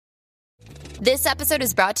This episode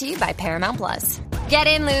is brought to you by Paramount Plus. Get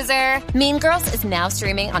in, loser! Mean Girls is now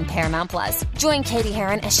streaming on Paramount Plus. Join Katie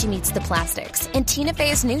Heron as she meets the plastics in Tina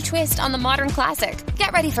Fey's new twist on the modern classic.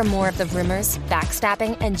 Get ready for more of the rumors,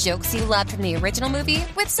 backstabbing, and jokes you loved from the original movie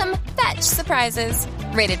with some fetch surprises.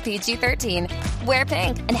 Rated PG-13. Wear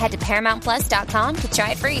pink and head to ParamountPlus.com to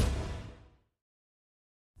try it free.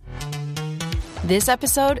 This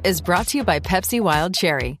episode is brought to you by Pepsi Wild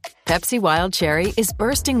Cherry. Pepsi Wild Cherry is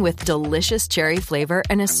bursting with delicious cherry flavor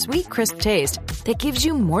and a sweet, crisp taste that gives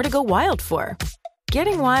you more to go wild for.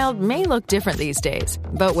 Getting wild may look different these days,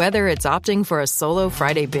 but whether it's opting for a solo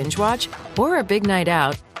Friday binge watch or a big night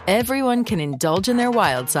out, everyone can indulge in their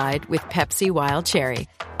wild side with Pepsi Wild Cherry.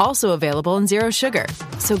 Also available in Zero Sugar.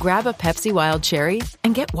 So grab a Pepsi Wild Cherry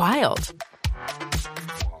and get wild.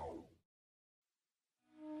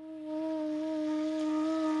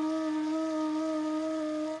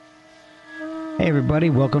 Hey everybody,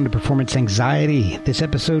 welcome to Performance Anxiety. This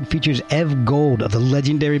episode features Ev Gold of the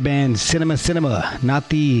legendary band Cinema Cinema, not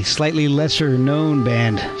the slightly lesser known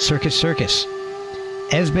band Circus Circus.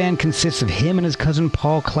 Ev's band consists of him and his cousin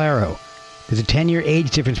Paul Claro. There's a 10-year age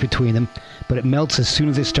difference between them, but it melts as soon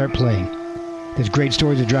as they start playing. There's great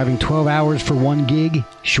stories of driving 12 hours for one gig,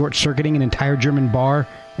 short-circuiting an entire German bar,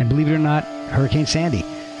 and believe it or not, Hurricane Sandy.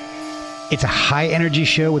 It's a high-energy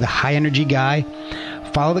show with a high-energy guy.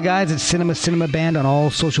 Follow the guys at Cinema Cinema Band on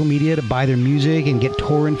all social media to buy their music and get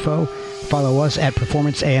tour info. Follow us at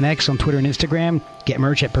Performance ANX on Twitter and Instagram. Get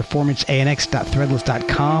merch at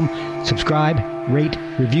performanceanx.threadless.com. Subscribe, rate,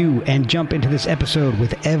 review, and jump into this episode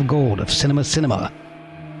with Ev Gold of Cinema Cinema.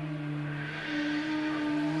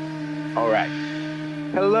 All right.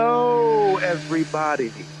 Hello,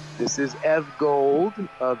 everybody. This is Ev Gold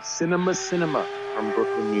of Cinema Cinema from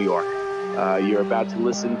Brooklyn, New York. You're about to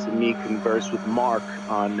listen to me converse with Mark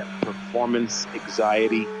on performance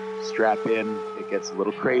anxiety. Strap in. It gets a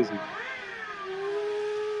little crazy.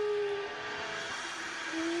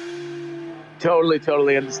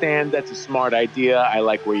 Totally understand. That's a smart idea. I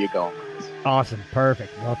like where you're going with this. Awesome.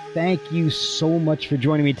 Perfect. Well, thank you so much for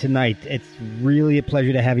joining me tonight. It's really a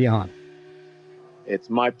pleasure to have you on. It's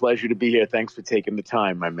my pleasure to be here. Thanks for taking the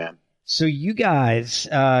time, my man. So you guys,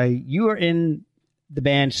 you are in the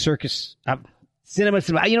band Circus Cinema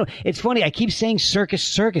Cinema. You know, it's funny. I keep saying Circus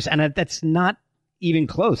Circus, and that's not even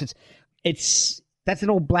close. That's an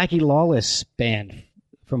old Blackie Lawless band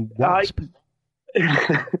from Wasp.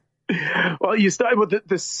 Well, you start with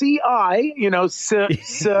the CI, so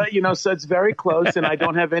it's very close, and I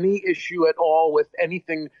don't have any issue at all with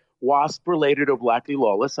anything Wasp related or Blackie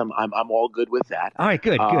Lawless. I'm all good with that. All right,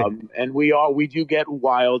 good. And we do get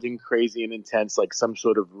wild and crazy and intense, like some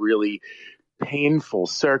sort of really painful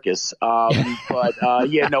circus.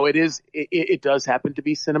 It does happen to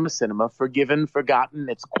be Cinema. Forgiven, forgotten.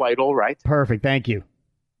 It's quite all right. Perfect. Thank you.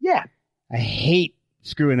 Yeah. I hate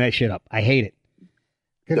screwing that shit up. I hate it.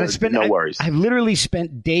 Because no worries. I've literally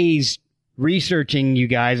spent days researching you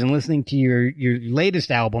guys and listening to your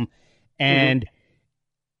latest album, and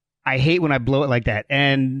I hate when I blow it like that.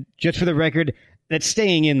 And just for the record, that's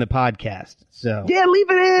staying in the podcast. So yeah, leave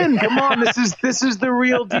it in. Come on, this is the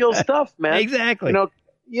real deal stuff, man. Exactly. We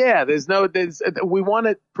want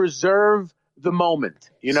to preserve the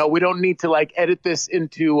moment. We don't need to edit this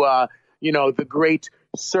into the great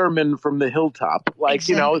sermon from the hilltop.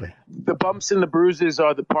 Exactly. The bumps and the bruises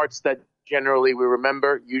are the parts that generally we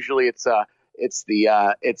remember. Usually it's the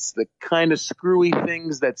kind of screwy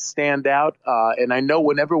things that stand out. And I know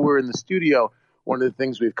whenever we're in the studio, one of the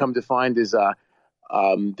things we've come to find is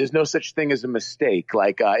there's no such thing as a mistake.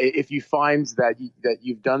 If you find that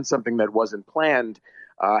you've done something that wasn't planned,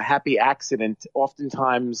 happy accident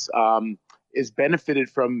oftentimes is benefited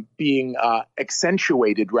from being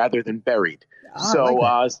accentuated rather than buried. That's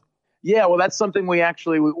something we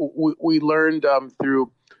actually we learned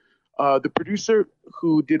through the producer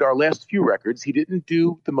who did our last few records. He didn't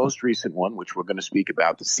do the most recent one, which we're going to speak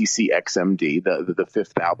about, the CCXMD, the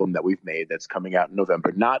fifth album that we've made that's coming out in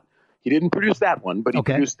November. He didn't produce that one, but he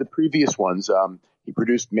produced the previous ones. He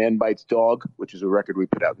produced Man Bites Dog, which is a record we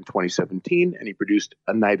put out in 2017, and he produced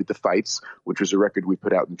A Night at the Fights, which was a record we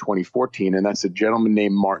put out in 2014, and that's a gentleman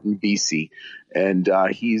named Martin Bisi. And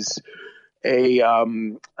he's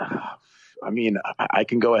I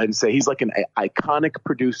can go ahead and say he's like an iconic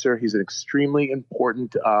producer. He's an extremely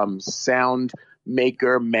important sound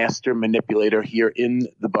maker, master manipulator here in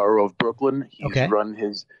the borough of Brooklyn.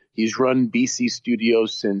 He's run BC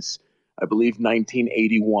Studios since, I believe,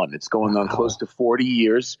 1981. It's going on close to 40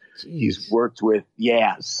 years. Jeez. He's worked with,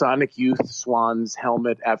 Sonic Youth, Swans,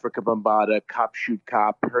 Helmet, Africa Bambaataa, Cop Shoot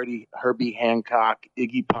Cop, Herbie Hancock,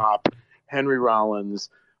 Iggy Pop, Henry Rollins,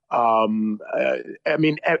 I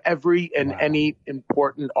mean, every and any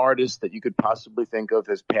important artist that you could possibly think of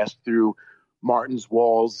has passed through Martin's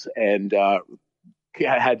walls and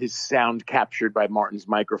had his sound captured by Martin's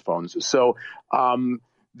microphones. So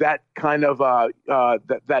that kind of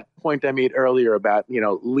that point I made earlier about, you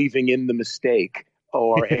know, leaving in the mistake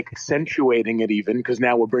or accentuating it, even because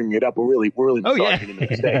now we're bringing it up. We're really massaging in the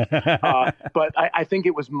mistake. But I think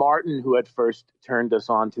it was Martin who had first turned us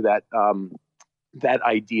on to that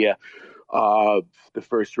idea of the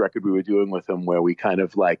first record we were doing with him, where we kind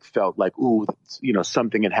of like felt like, ooh, you know,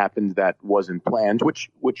 something had happened that wasn't planned,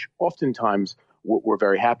 which oftentimes we're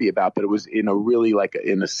very happy about, but it was in a really like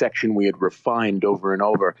in a section we had refined over and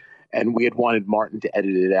over. And we had wanted Martin to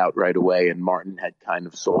edit it out right away. And Martin had kind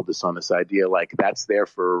of sold us on this idea, like, that's there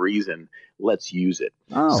for a reason. Let's use it.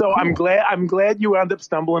 Oh, so cool. I'm glad you wound up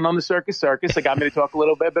stumbling on the Circus. It got me to talk a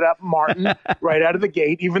little bit about Martin right out of the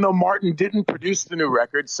gate, even though Martin didn't produce the new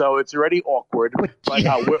record. So it's already awkward.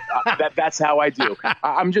 But that's how I do.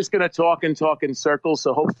 I'm just going to talk in circles.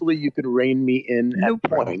 So hopefully you can rein me in at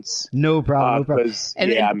points. No problem. Because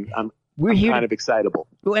I'm kind of excitable.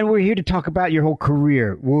 And we're here to talk about your whole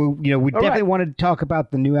career. We definitely wanted to talk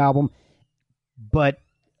about the new album, but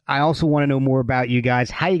I also want to know more about you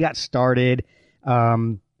guys, how you got started,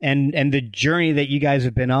 and the journey that you guys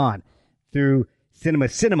have been on through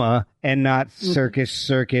Cinema, and not Circus,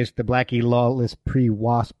 the Blackie Lawless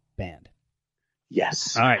Pre-Wasp band.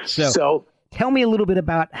 Yes. All right. So tell me a little bit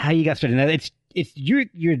about how you got started. Now, it's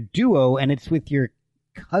your duo, and it's with your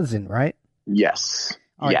cousin, right? Yes.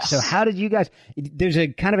 All right, yes. So how did you guys, there's a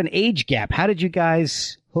kind of an age gap. How did you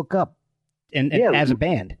guys hook up and as a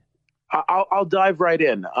band? I'll dive right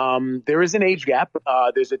in. There is an age gap.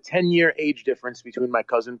 There's a 10-year age difference between my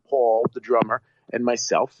cousin Paul, the drummer, and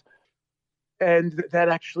myself. And that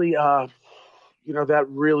actually, that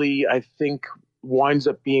really, I think, winds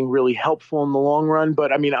up being really helpful in the long run.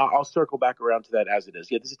 But I mean, I'll circle back around to that as it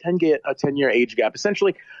is. Yeah, there's a 10-year age gap.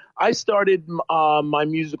 Essentially, I started my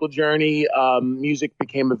musical journey. Music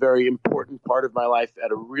became a very important part of my life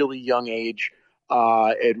at a really young age.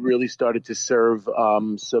 It really started to serve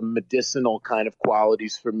some medicinal kind of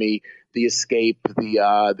qualities for me. The escape,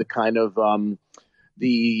 the kind of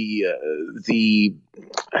the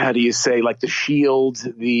how do you say, like the shield,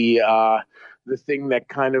 the thing that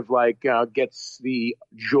kind of like gets the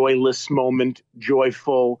joyless moment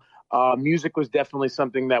joyful. Music was definitely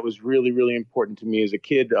something that was really, really important to me as a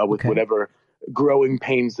kid with whatever growing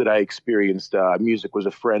pains that I experienced. Music was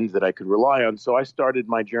a friend that I could rely on. So I started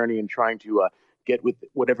my journey in trying to get with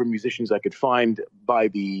whatever musicians I could find by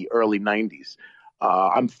the early 90s.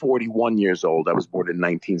 I'm 41 years old. I was born in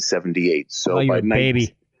 1978. So you're a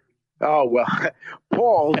baby. Oh, well,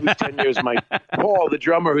 Paul, who's 10 years Paul, the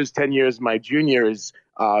drummer who's 10 years my junior, is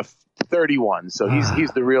 31. So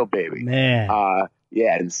he's the real baby. Man.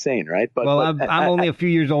 Yeah, insane, right? But I'm only a few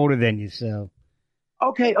years older than you, so.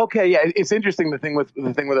 Okay, yeah. It's interesting, the thing with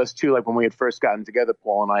us too, like when we had first gotten together,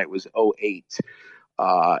 Paul and I, it was 2008.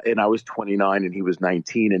 And I was 29 and he was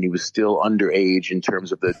 19, and he was still underage in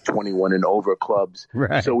terms of the 21 and over clubs.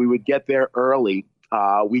 Right. So we would get there early.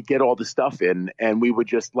 We'd get all the stuff in, and we would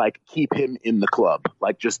just like keep him in the club,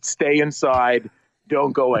 like just stay inside,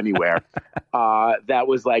 don't go anywhere. That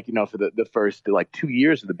was like, for the first like 2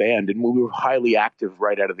 years of the band. And we were highly active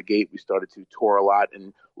right out of the gate. We started to tour a lot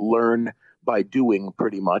and learn by doing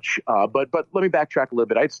pretty much. But let me backtrack a little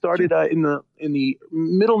bit. I'd started in the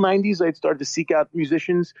middle 90s. I'd started to seek out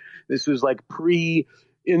musicians. This was like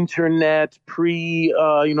pre-internet,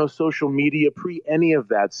 social media, pre any of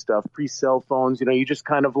that stuff, pre-cell phones. You just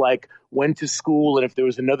kind of like went to school, and if there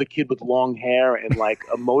was another kid with long hair and like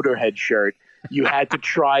a Motorhead shirt, you had to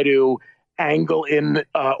try to angle in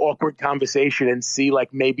awkward conversation and see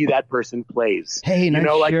like maybe that person plays. Hey,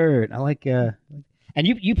 nice shirt. I like and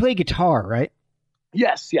you play guitar, right?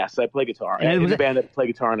 Yes, I play guitar. And in a band, I play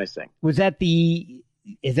guitar and I sing.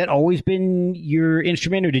 Has that always been your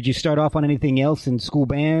instrument, or did you start off on anything else in school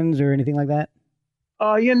bands or anything like that?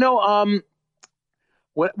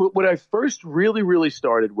 What I first really, really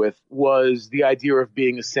started with was the idea of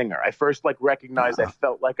being a singer. I first recognized I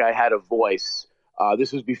felt like I had a voice.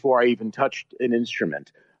 This was before I even touched an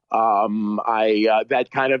instrument. That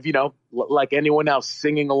kind of, like anyone else,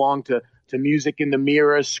 singing along to music in the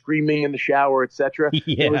mirror, screaming in the shower, etc.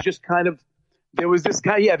 Yeah. It was just there was this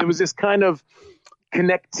kind of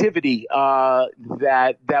connectivity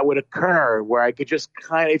that would occur where I could just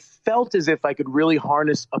it felt as if I could really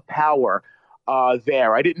harness a power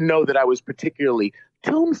there. I didn't know that I was particularly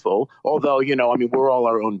tuneful, although, we're all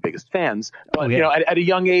our own biggest fans. But, at a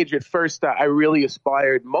young age, at first, I really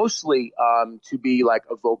aspired mostly to be like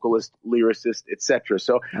a vocalist, lyricist, etc.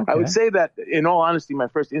 So I would say that, in all honesty, my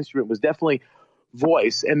first instrument was definitely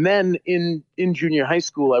voice. And then in junior high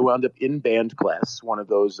school, I wound up in band class, one of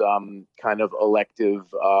those kind of elective,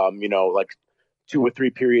 like 2 or 3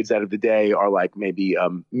 periods out of the day are like maybe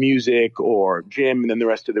music or gym, and then the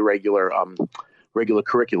rest of the regular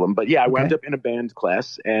curriculum. But I wound up in a band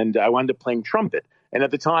class, and I wound up playing trumpet. And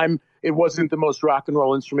at the time, it wasn't the most rock and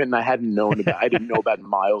roll instrument, and I didn't know about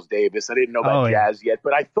Miles Davis. I didn't know about jazz yet.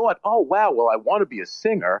 But I thought, oh wow, well, I want to be a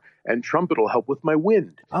singer, and trumpet will help with my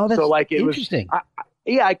wind. Oh, that's so like it interesting.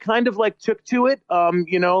 I kind of like took to it,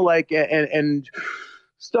 and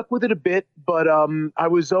stuck with it a bit, but I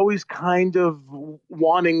was always kind of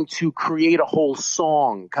wanting to create a whole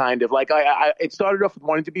song, kind of like it started off with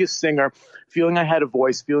wanting to be a singer, feeling I had a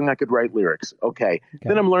voice, feeling I could write lyrics. Okay.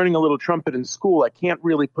 Then I'm learning a little trumpet in school. I can't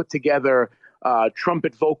really put together a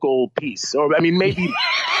trumpet vocal piece, or maybe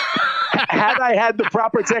had I had the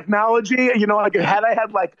proper technology, had I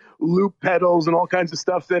had like loop pedals and all kinds of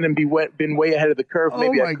stuff then and been way ahead of the curve,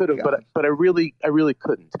 maybe I could have, but I really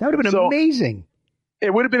couldn't. That would have been amazing.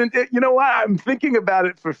 It would have been, what? I'm thinking about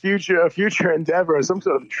it for a future endeavor. Some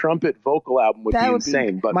sort of trumpet vocal album would be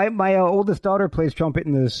insane. But my oldest daughter plays trumpet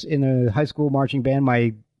in a high school marching band.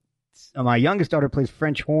 My youngest daughter plays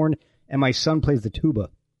French horn, and my son plays the tuba.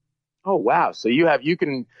 Oh wow! So I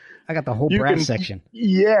got the whole brass section.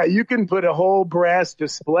 Yeah, you can put a whole brass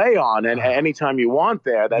display on, and anytime you want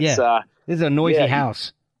there. That's this is a noisy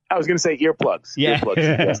house. I was going to say earplugs. Yeah.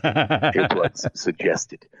 Earplugs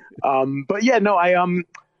suggested. But you know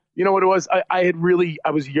what it was? I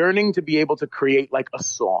was yearning to be able to create like a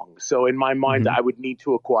song. So in my mind, I would need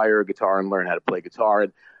to acquire a guitar and learn how to play guitar.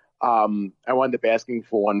 And I wound up asking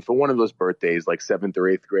for one of those birthdays, like 7th or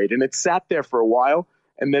 8th grade. And it sat there for a while.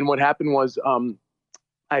 And then what happened was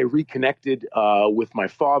I reconnected with my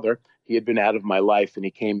father. He had been out of my life, and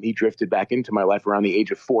he drifted back into my life around the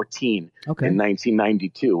age of 14 in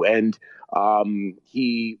 1992. And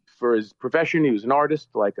for his profession, he was an artist,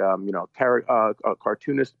 like, a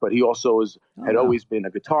cartoonist, but he also had always been a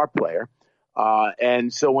guitar player.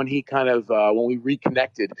 And so when when we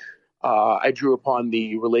reconnected, I drew upon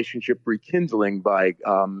the relationship rekindling by,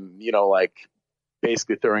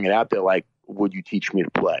 basically throwing it out there, like, would you teach me to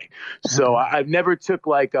play? So I've never took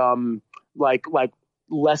like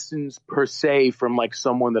lessons per se from like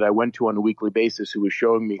someone that I went to on a weekly basis who was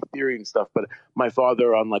showing me theory and stuff. But my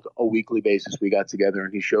father, on like a weekly basis, we got together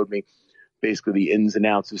and he showed me basically the ins and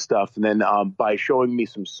outs of stuff. And then by showing me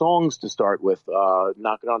some songs to start with,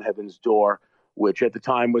 Knocking on Heaven's Door, which at the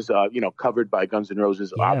time was, covered by Guns N'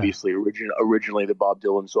 Roses, obviously originally the Bob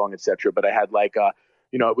Dylan song, etc. But I had like,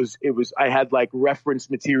 I had like reference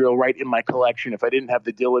material right in my collection. If I didn't have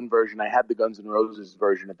the Dylan version, I had the Guns N' Roses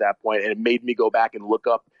version at that point, and it made me go back and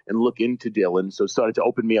look into Dylan. So it started to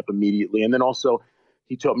open me up immediately. And then also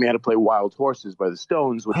he taught me how to play Wild Horses by the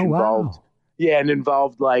Stones, which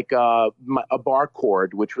involved like a bar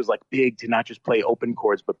chord, which was like big to not just play open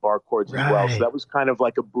chords, but bar chords as well. So that was kind of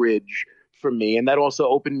like a bridge for me. And that also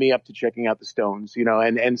opened me up to checking out the Stones,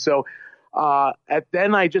 and so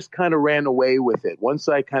then I just kind of ran away with it. Once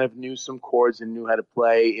I kind of knew some chords and knew how to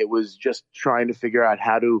play, it was just trying to figure out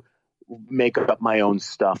how to make up my own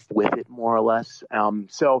stuff with it, more or less.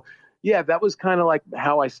 That was kind of like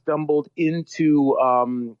how I stumbled into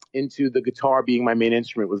the guitar being my main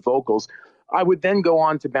instrument with vocals. I would then go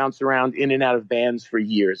on to bounce around in and out of bands for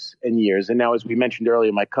years and years. And now, as we mentioned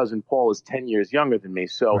earlier, my cousin Paul is 10 years younger than me.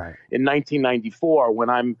 So in 1994, when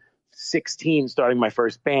I'm 16 starting my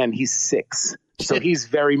first band, he's 6. So he's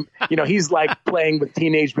very, he's like playing with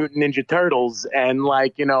Teenage Mutant Ninja Turtles and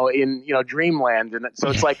like, in Dreamland. And so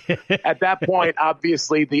it's like at that point,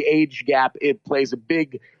 obviously the age gap, it plays a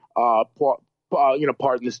big part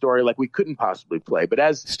in the story. Like we couldn't possibly play, but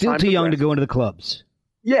as still too young to go into the clubs.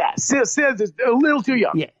 Yeah. Still a little too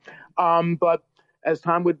young. Yeah. But as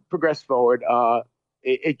time would progress forward,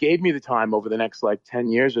 it gave me the time over the next like 10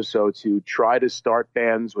 years or so to try to start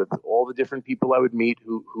bands with all the different people I would meet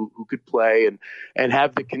who could play and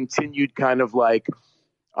have the continued kind of like,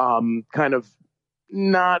 kind of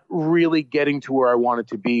not really getting to where I wanted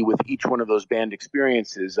to be with each one of those band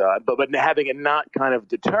experiences. But having it not kind of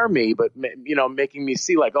deter me, but, making me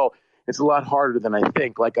see like, oh, it's a lot harder than I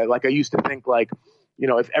think. Like I used to think like,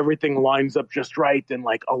 if everything lines up just right, then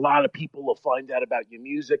like a lot of people will find out about your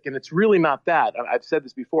music. And it's really not that. I've said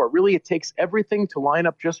this before. Really, it takes everything to line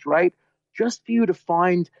up just right, just for you to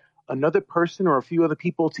find another person or a few other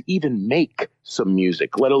people to even make some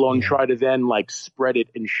music, let alone try to then like spread it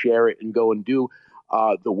and share it and go and do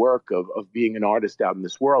the work of being an artist out in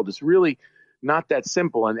this world. It's really not that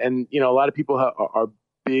simple. And you know, a lot of people are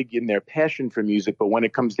big in their passion for music, but when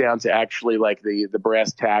it comes down to actually like the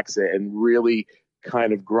brass tacks and really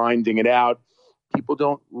kind of grinding it out, people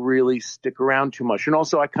don't really stick around too much. And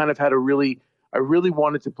also I kind of had I really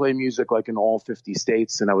wanted to play music like in all 50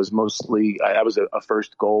 states. And I was mostly, I was a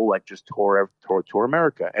first goal, like just tour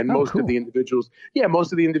America. And most of the individuals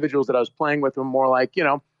that I was playing with were more like, you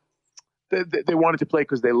know, they wanted to play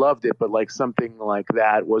because they loved it, but like something like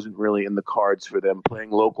that wasn't really in the cards for them.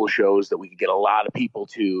 Playing local shows that we could get a lot of people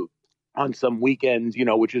to on some weekends, you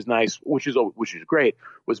know, which is nice, which is great,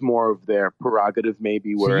 was more of their prerogative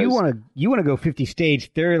maybe. Whereas, so you want to go 50 states.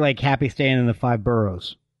 They're like happy staying in the 5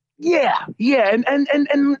 boroughs. Yeah.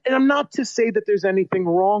 And I'm not to say that there's anything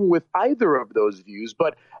wrong with either of those views,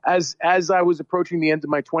 but as I was approaching the end of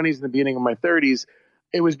my 20s and the beginning of my 30s,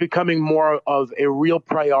 it was becoming more of a real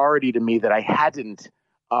priority to me that I hadn't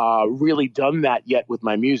really done that yet with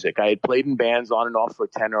my music. I had played in bands on and off for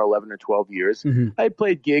 10 or 11 or 12 years. Mm-hmm. I had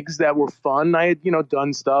played gigs that were fun. I had, you know,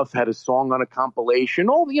 done stuff, had a song on a compilation,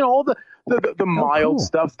 all the mild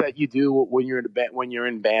stuff that you do when you're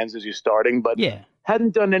in bands as you're starting, but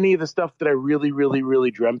hadn't done any of the stuff that I really, really,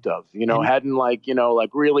 really dreamt of. You know, hadn't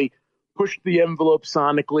really pushed the envelope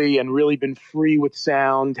sonically and really been free with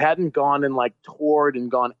sound. Hadn't gone and like toured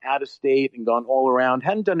and gone out of state and gone all around.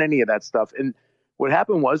 Hadn't done any of that stuff. And what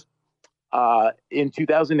happened was, in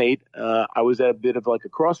 2008, I was at a bit of like a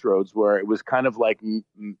crossroads where it was kind of like, you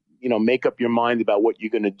know, make up your mind about what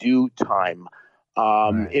you're going to do time.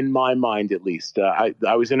 In my mind, at least,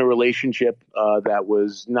 I was in a relationship that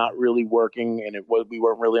was not really working, and we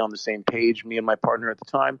weren't really on the same page, me and my partner at the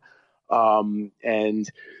time.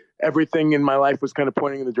 And everything in my life was kind of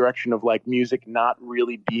pointing in the direction of like music not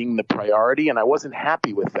really being the priority. And I wasn't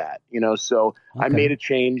happy with that, you know, so I made a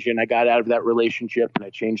change and I got out of that relationship and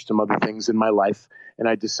I changed some other things in my life. And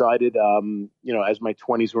I decided, you know, as my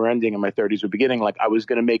 20s were ending and my 30s were beginning, like I was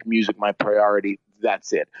going to make music my priority.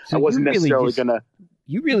 That's it. So I wasn't necessarily going to.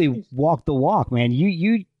 You really walked the walk, man.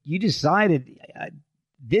 You decided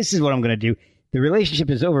this is what I'm going to do. The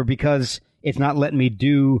relationship is over because it's not letting me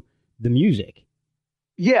do the music.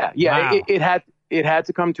 Yeah. Wow. It had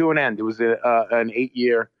to come to an end. It was an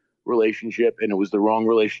 8-year relationship, and it was the wrong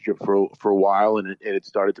relationship for a while, and it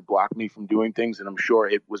started to block me from doing things, and I'm sure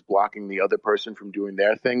it was blocking the other person from doing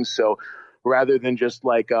their things. So rather than just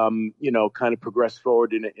like you know, kind of progress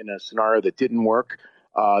forward in a scenario that didn't work,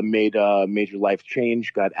 made a major life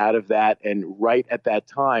change, got out of that, and right at that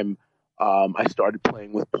time I started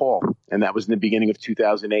playing with Paul, and that was in the beginning of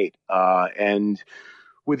 2008, and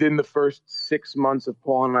within the first 6 months of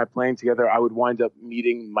Paul and I playing together, I would wind up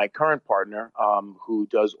meeting my current partner, who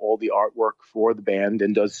does all the artwork for the band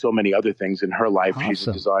and does so many other things in her life. Awesome. She's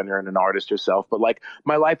a designer and an artist herself. But like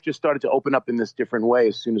my life just started to open up in this different way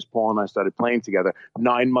as soon as Paul and I started playing together.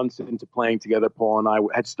 9 months into playing together, Paul and I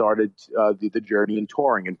had started the journey in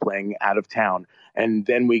touring and playing out of town. And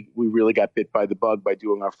then we really got bit by the bug by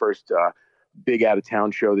doing our first big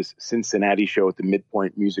out-of-town show, this Cincinnati show at the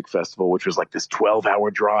Midpoint Music Festival, which was like this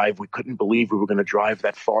 12-hour drive. We couldn't believe we were going to drive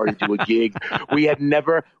that far to do a gig. We had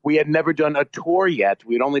never done a tour yet.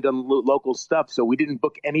 We'd only done local stuff, so we didn't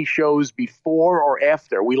book any shows before or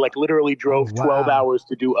after. We like literally drove 12 hours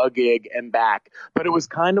to do a gig and back. But it was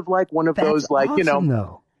kind of like one of those, like, awesome, you know,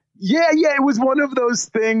 though. Yeah, it was one of those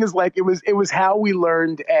things. Like it was how we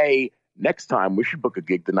learned next time we should book a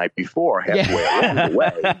gig the night before, halfway along the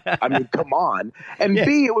way. I mean, come on. And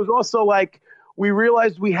B, it was also like we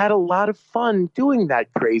realized we had a lot of fun doing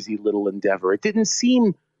that crazy little endeavor. It didn't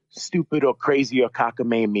seem stupid or crazy or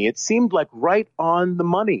cockamamie. It seemed like right on the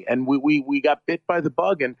money. And we got bit by the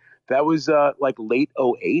bug, and that was like late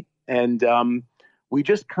 2008. And we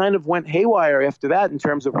just kind of went haywire after that in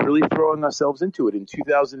terms of really throwing ourselves into it. In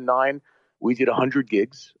 2009, we did 100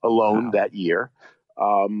 gigs alone that year.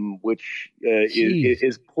 Which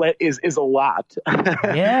is a lot.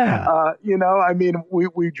 Yeah. You know, I mean,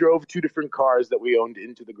 we drove 2 different cars that we owned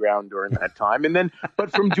into the ground during that time. And then,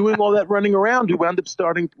 but from doing all that running around,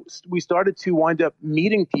 we started to wind up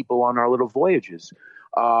meeting people on our little voyages.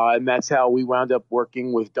 And that's how we wound up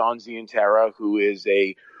working with Don Zientara, who is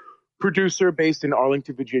a producer based in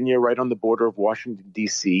Arlington, Virginia, right on the border of Washington,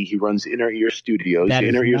 D.C. He runs Inner Ear Studios. That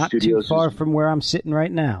Inner is Ear not Studios too far from where I'm sitting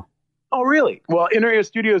right now. Oh, really? Well, Inner Ear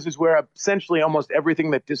Studios is where essentially almost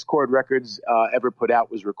everything that Discord Records ever put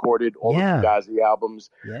out was recorded. All the Fugazi albums,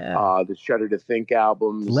 the Shudder to Think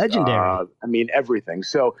albums. Legendary. I mean, everything.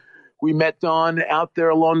 So we met Don out there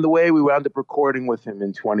along the way. We wound up recording with him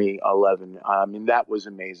in 2011. I mean, that was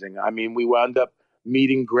amazing. I mean, we wound up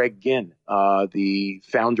meeting Greg Ginn, the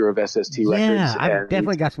founder of SST Records. I've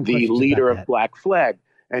definitely got some the questions leader about of that. Black Flag.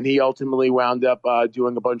 And he ultimately wound up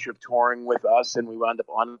doing a bunch of touring with us, and we wound up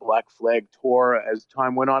on the Black Flag tour as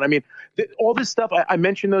time went on. I mean, all this stuff, I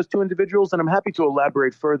mentioned those two individuals, and I'm happy to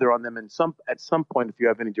elaborate further on them at some point if you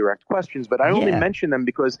have any direct questions. But I only mention them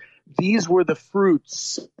because these were the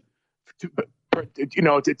fruits, to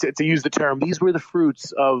use the term, these were the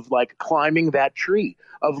fruits of like climbing that tree,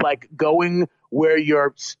 of like going where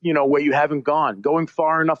where you haven't gone, going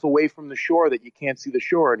far enough away from the shore that you can't see the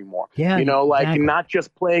shore anymore. Yeah, exactly. Not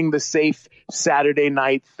just playing the safe Saturday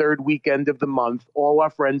night, third weekend of the month. All our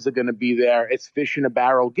friends are going to be there. It's fish in a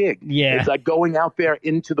barrel gig. Yeah. It's like going out there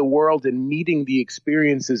into the world and meeting the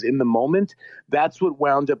experiences in the moment. That's what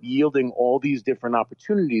wound up yielding all these different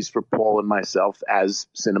opportunities for Paul and myself as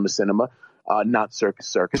Cinema, not Circus.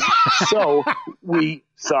 So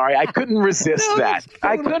I couldn't resist that.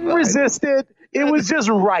 I couldn't resist it. It was just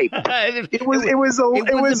ripe. It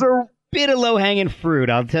was a bit of low-hanging fruit,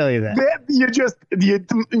 I'll tell you that.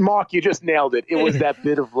 Mark, you just nailed it. It was that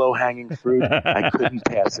bit of low-hanging fruit. I couldn't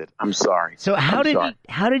pass it. I'm sorry. So how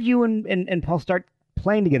did you and Paul start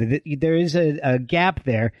playing together? There is a gap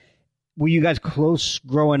there. Were you guys close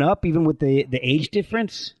growing up, even with the age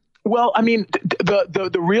difference? Well, I mean,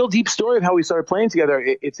 the real deep story of how we started playing together,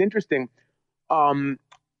 it's interesting.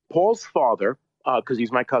 Paul's father, because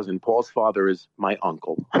he's my cousin, Paul's father is my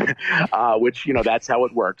uncle, which, that's how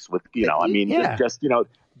it works with, just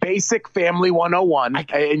basic family 101,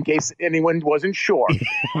 in case anyone wasn't sure.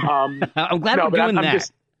 I'm glad we're doing that.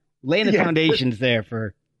 Just laying the foundations there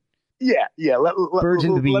for birds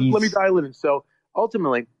and the bees. Let me dial it in. So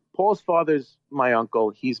ultimately, Paul's father's my uncle.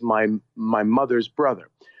 He's my mother's brother.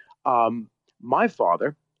 My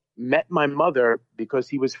father met my mother because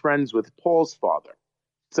he was friends with Paul's father.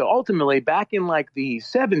 So ultimately, back in like the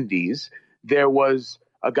 70s, there was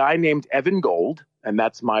a guy named Evan Gold, and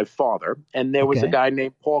that's my father. And there was a guy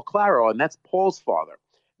named Paul Claro, and that's Paul's father.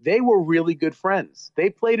 They were really good friends. They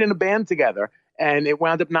played in a band together, and it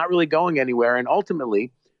wound up not really going anywhere. And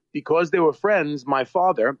ultimately, because they were friends, my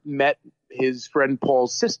father met his friend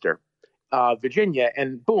Paul's sister, Virginia,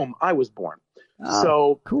 and boom, I was born.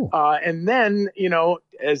 So cool. And then,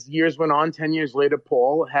 as years went on, 10 years later,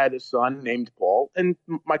 Paul had a son named Paul, and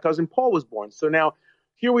my cousin Paul was born. So now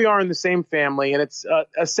here we are in the same family, and it's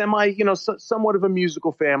a semi, somewhat of a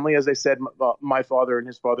musical family. As I said, my father and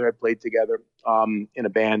his father had played together in a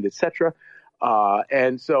band, etc.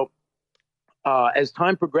 And so as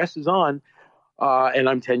time progresses on, and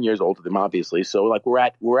I'm 10 years older than him, obviously. So like we're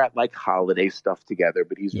at like holiday stuff together,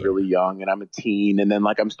 but he's really young and I'm a teen. And then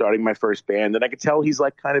like I'm starting my first band and I could tell he's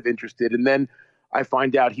like kind of interested. And then I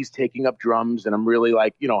find out he's taking up drums and I'm really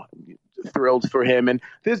like, thrilled for him. And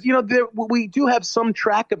there's, we do have some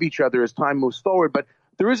track of each other as time moves forward, but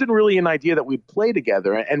there isn't really an idea that we'd play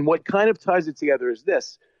together. And what kind of ties it together is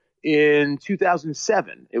this. In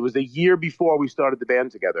 2007, it was a year before we started the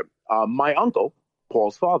band together. My uncle,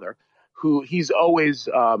 Paul's father, who he's always,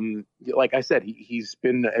 like I said, he's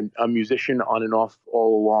been a musician on and off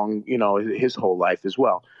all along, his whole life as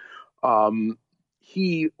well.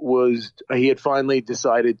 He had finally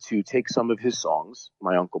decided to take some of his songs,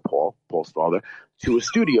 my uncle Paul's father, to a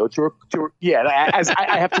studio as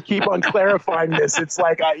I have to keep on clarifying this. It's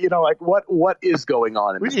like, what is going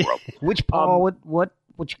on in this world? Which Paul,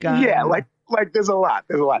 which guy? Yeah, like there's a lot.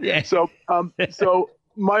 Yeah. So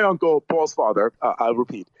my uncle, Paul's father, I'll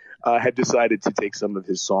repeat, had decided to take some of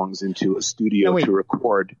his songs into a studio to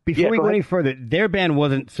record. Before we go any further, their band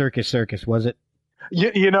wasn't Circus, was it?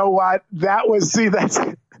 You know what? That was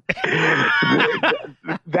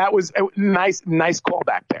that was a nice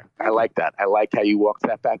callback there. I like that. I like how you walked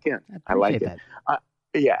that back in. I like it.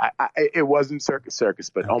 It wasn't Circus,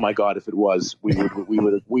 but oh my God, if it was, we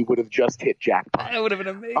would have just hit jackpot. That would have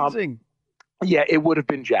been amazing. It would have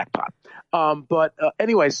been jackpot. But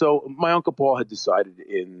anyway, so my Uncle Paul had decided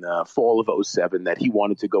in fall of 2007 that he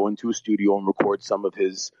wanted to go into a studio and record some of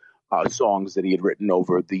his songs that he had written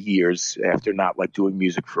over the years after not like doing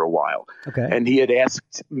music for a while. Okay. And he had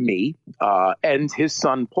asked me and his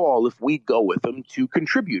son Paul if we'd go with him to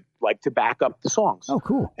contribute, like to back up the songs. Oh,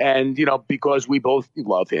 cool. And, because we both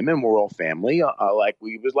love him and we're all family,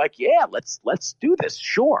 we was like, yeah, let's do this.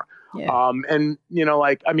 Sure. Yeah. And,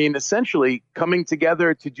 essentially coming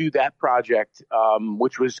together to do that project,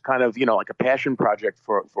 which was kind of, like a passion project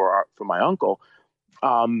for my uncle,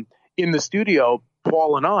 in the studio,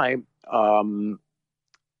 Paul and I,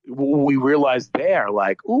 we realized there,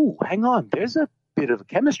 like, ooh, hang on, there's a bit of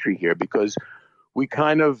chemistry here because we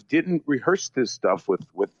kind of didn't rehearse this stuff with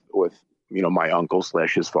my uncle /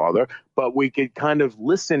 his father, but we could kind of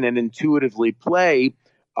listen and intuitively play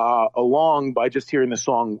along by just hearing the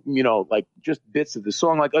song, like just bits of the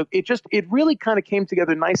song. Like it really kind of came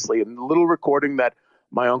together nicely. And the little recording that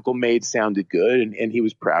my uncle made sounded good, and he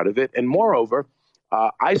was proud of it. And moreover,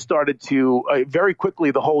 I started to very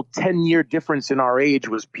quickly, the whole 10-year difference in our age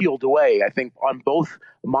was peeled away, I think, on both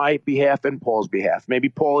my behalf and Paul's behalf. Maybe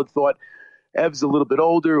Paul had thought, Ev's a little bit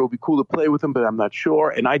older, it would be cool to play with him, but I'm not sure.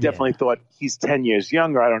 And I definitely thought, he's 10 years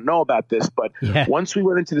younger, I don't know about this. But once we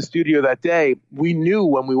went into the studio that day, we knew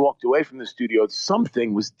when we walked away from the studio,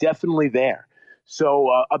 something was definitely there. So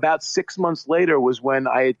about 6 months later was when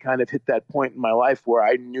I had kind of hit that point in my life where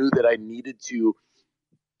I knew that I needed to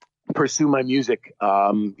pursue my music,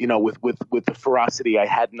 with the ferocity I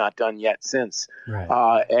had not done yet since.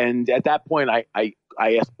 Right. And at that point, I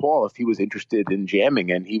asked Paul if he was interested in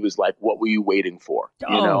jamming, and he was like, "What were you waiting for?"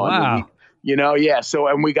 Wow. So,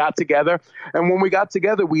 and we got together, and when we got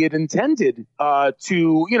together, we had intended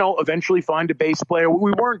to, eventually find a bass player.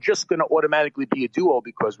 We weren't just going to automatically be a duo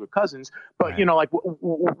because we're cousins, but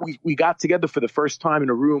we got together for the first time in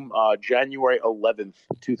a room, January 11th,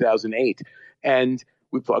 2008, and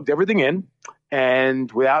we plugged everything in,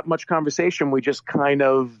 and without much conversation, we just kind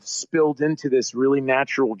of spilled into this really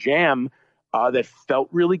natural jam that felt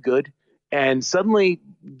really good. And suddenly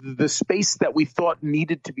the space that we thought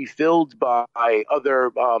needed to be filled by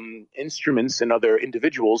other instruments and other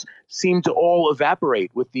individuals seemed to all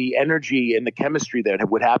evaporate with the energy and the chemistry that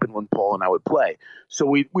would happen when Paul and I would play. So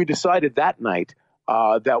we decided that night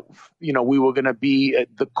that, we were going to be,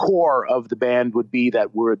 the core of the band would be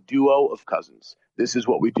that we're a duo of cousins. This is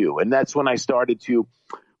what we do. And that's when I started to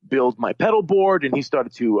build my pedal board, and he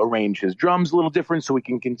started to arrange his drums a little different so we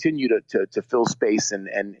can continue to fill space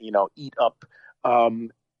and eat up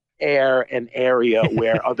air and area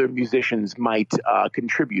where other musicians might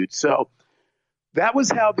contribute. So that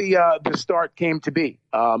was how the start came to be.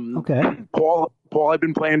 Okay. Paul had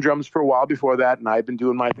been playing drums for a while before that, and I'd been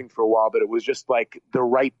doing my thing for a while, but it was just like the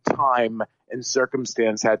right time and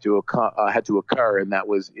circumstance had to occur, and that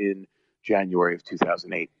was in January of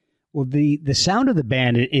 2008. Well, the sound of the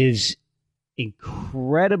band is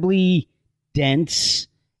incredibly dense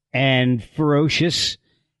and ferocious,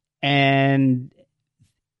 and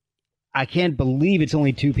I can't believe it's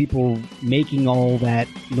only two people making all that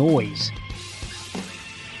noise.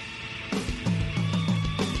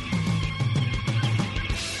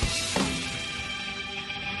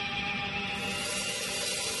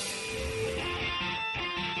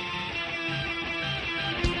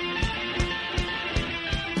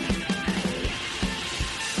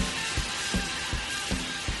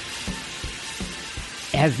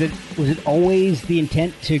 Was it always the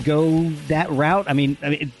intent to go that route? I mean,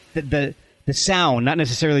 the sound, not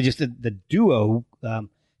necessarily just the duo,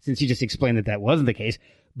 since you just explained that wasn't the case,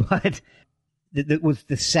 but was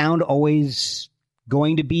the sound always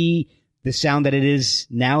going to be the sound that it is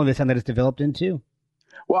now, the sound that it's developed into?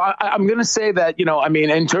 Well, I'm going to say that,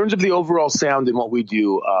 in terms of the overall sound and what we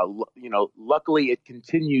do, luckily it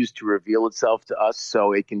continues to reveal itself to us.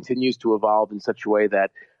 So it continues to evolve in such a way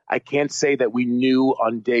that I can't say that we knew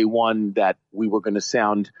on day one that we were going to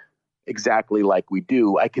sound exactly like we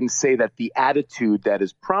do. I can say that the attitude that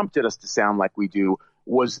has prompted us to sound like we do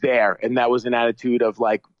was there. And that was an attitude of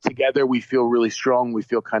like, together we feel really strong. We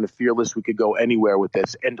feel kind of fearless. We could go anywhere with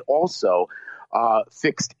this. And also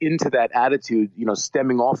fixed into that attitude,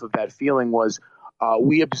 stemming off of that feeling was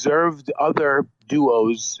we observed other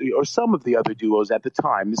duos, or some of the other duos at the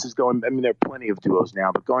time. This is there are plenty of duos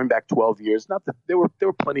now, but going back 12 years, not that there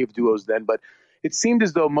were plenty of duos then, but it seemed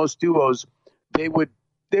as though most duos, they would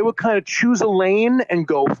kind of choose a lane and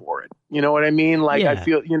go for it. You know what I mean? Like, yeah. I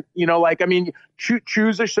feel,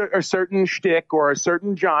 choose a certain shtick or a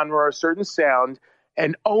certain genre or a certain sound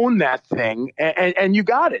and own that thing, and you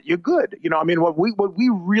got it. You're good. What we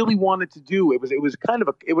really wanted to do, it was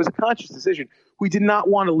a conscious decision. We did not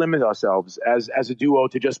want to limit ourselves as a duo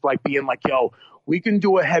to just like being like, yo, we can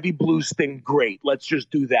do a heavy blues thing, great. Let's just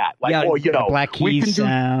do that. Like, Black Keys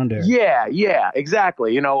sound. Yeah,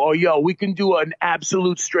 exactly. We can do an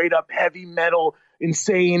absolute straight up heavy metal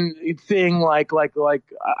insane thing like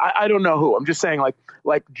I don't know who. I'm just saying like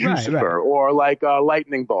Jucifer, right. Or like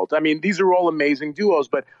Lightning Bolt. I mean, these are all amazing duos,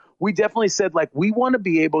 but we definitely said like we want to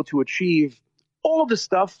be able to achieve all the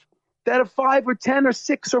stuff that a 5 or 10 or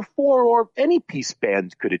 6 or 4 or any piece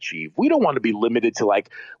band could achieve. We don't want to be limited to like,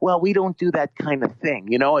 well, we don't do that kind of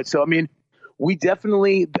thing, And so we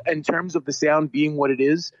definitely, in terms of the sound being what it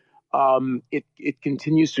is, it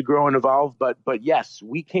continues to grow and evolve, but yes,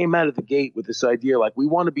 we came out of the gate with this idea, like we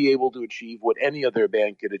want to be able to achieve what any other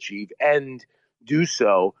band could achieve and do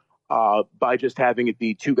so by just having it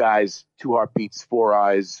be two guys, two heartbeats, four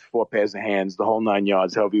eyes, four pairs of hands, the whole 9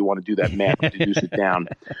 yards, however you want to do that math, deduce it down.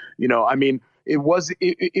 I mean, it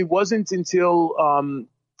wasn't until,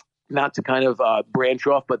 not to kind of branch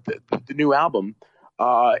off, but the new album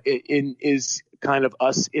is kind of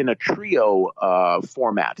us in a trio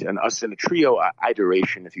format, and us in a trio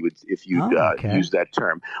iteration, if you'd use that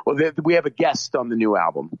term. Well, we have a guest on the new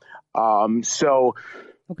album.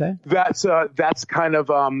 Okay. That's kind of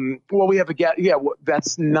we have a guest. Yeah,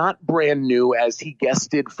 that's not brand new, as he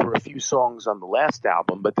guested for a few songs on the last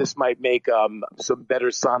album, but this might make some better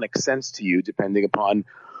sonic sense to you, depending upon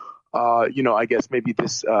I guess maybe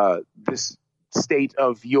this state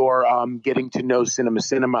of your getting to know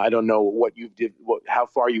Cinema. I don't know how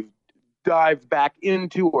far you've dived back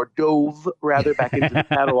into, or dove rather back into the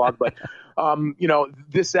catalog, but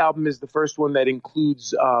this album is the first one that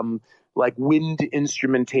includes like wind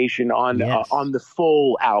instrumentation on the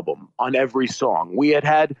full album, on every song. We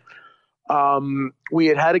had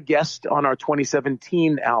a guest on our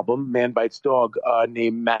 2017 album, Man Bites Dog,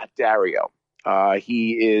 named Matt Dario.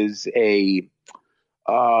 He is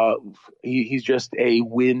he's just a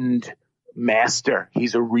wind master.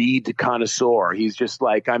 He's a reed connoisseur. He's just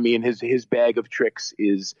like, I mean, his bag of tricks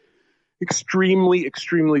is extremely,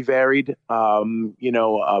 extremely varied. All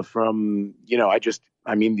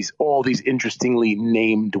these interestingly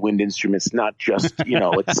named wind instruments, not just,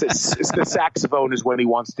 it's the saxophone is when he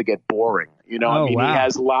wants to get boring. Wow. He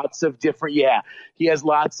has lots of different,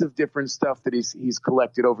 stuff that he's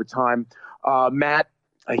collected over time. Matt,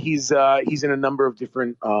 he's in a number of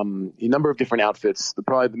different outfits.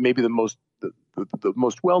 Maybe the most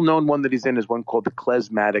well-known one that he's in is one called the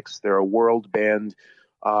Klezmatics. They're a world band,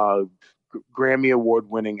 Grammy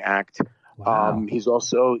award-winning act. Wow. He's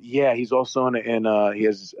also in he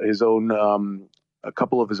has his own, a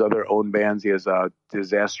couple of his other own bands. He has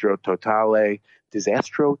Disastro Totale,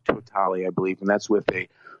 I believe, and that's with a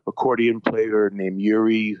accordion player named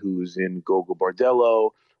Yuri, who's in Gogol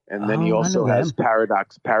Bordello. And then he also has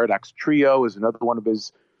Paradox Trio is another one of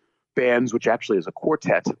his bands, which actually is a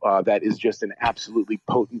quartet that is just an absolutely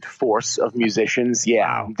potent force of musicians.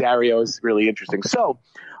 Yeah, wow. Dario is really interesting. So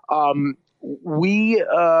we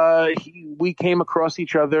came across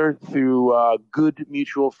each other through good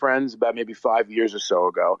mutual friends about maybe 5 years or so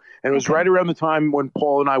ago. And it was right around the time when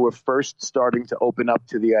Paul and I were first starting to open up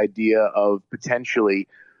to the idea of potentially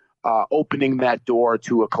opening that door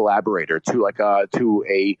to a collaborator, to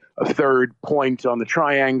a third point on the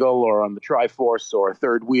triangle or on the Triforce, or a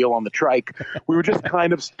third wheel on the trike. We were just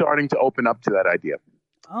kind of starting to open up to that idea.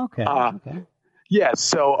 Okay. Yeah.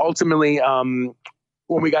 So ultimately,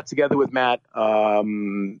 when we got together with Matt,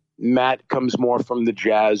 Matt comes more from the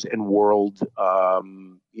jazz and world,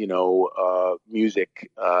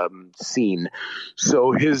 music scene.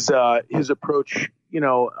 So his approach,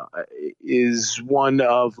 is one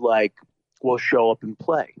of like, we'll show up and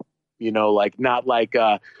play, not like,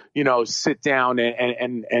 sit down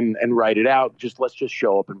and write it out. Let's just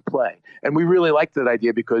show up and play. And we really liked that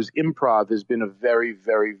idea because improv has been a very,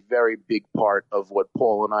 very, very big part of what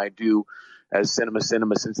Paul and I do as Cinema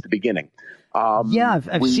since the beginning.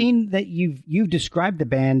 I've seen that you've described the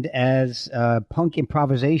band as punk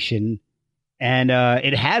improvisation, and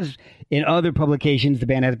it has, in other publications, the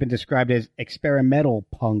band has been described as experimental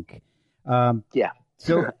punk.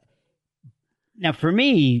 So now for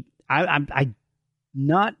me, I'm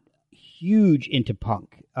not huge into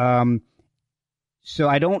punk. So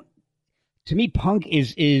I don't. To me, punk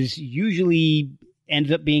is usually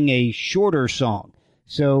ends up being a shorter song.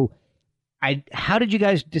 So how did you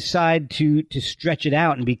guys decide to stretch it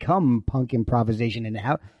out and become punk improvisation, and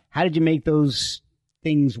how did you make those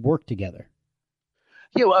things work together?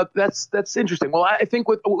 Yeah, well, that's interesting. Well, I think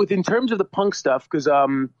with in terms of the punk stuff, because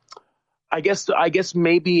I guess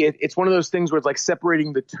maybe it's one of those things where it's like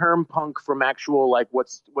separating the term punk from actual like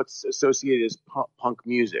what's associated as punk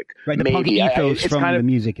music. Right, the punk ethos from the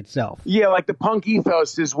music itself. Yeah, like the punk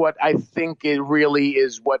ethos is what I think it really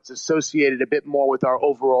is what's associated a bit more with our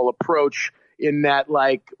overall approach, in that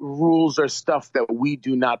like rules are stuff that we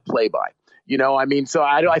do not play by. So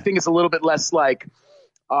I think it's a little bit less like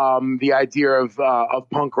the idea of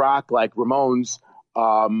punk rock like Ramones.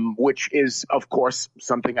 Which is, of course,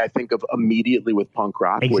 something I think of immediately with punk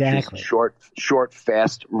rock, exactly. Which is short,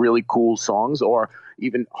 fast, really cool songs, or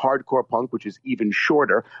even hardcore punk, which is even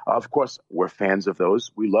shorter. Of course, we're fans of those.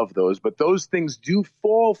 We love those. But those things do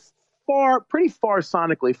fall pretty far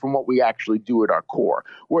sonically from what we actually do at our core.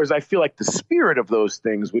 Whereas I feel like the spirit of those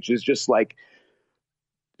things, which is just like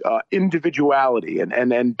individuality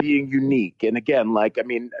and being unique. And again, like, I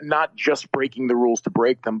mean, not just breaking the rules to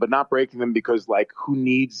break them, but not breaking them because, like, who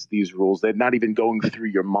needs these rules? They're not even going through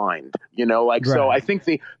your mind, you know, like, right. So I think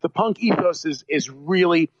the punk ethos is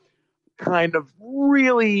really kind of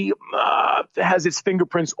really has its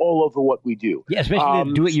fingerprints all over what we do. Yeah, especially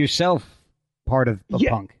the do-it-yourself part of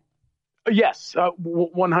punk. Yes,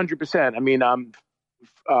 100%. I mean,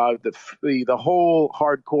 the whole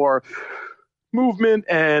hardcore movement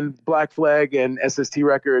and Black Flag and SST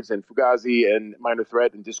Records and Fugazi and Minor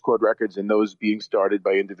Threat and Discord Records, and those being started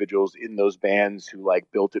by individuals in those bands who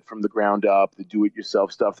like built it from the ground up, the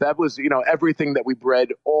do-it-yourself stuff. That was, you know, everything that we bred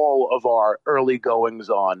all of our early goings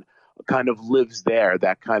on kind of lives there.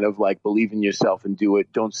 That kind of like believe in yourself and do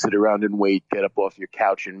it. Don't sit around and wait. Get up off your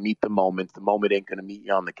couch and meet the moment. The moment ain't going to meet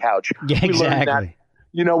you on the couch. Yeah, exactly.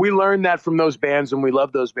 You know, we learned that from those bands and we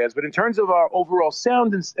love those bands. But in terms of our overall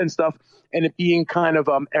sound and stuff, and it being kind of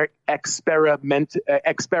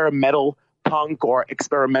experimental punk or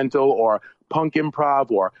experimental or punk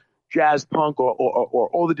improv or jazz punk or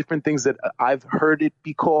all the different things that I've heard it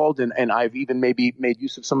be called, and I've even maybe made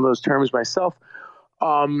use of some of those terms myself.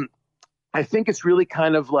 I think it's really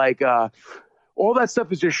kind of like all that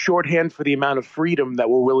stuff is just shorthand for the amount of freedom that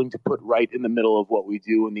we're willing to put right in the middle of what we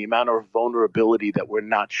do, and the amount of vulnerability that we're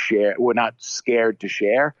not scared to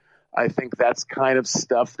share. I think that's kind of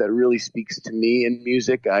stuff that really speaks to me in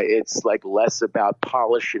music. It's like less about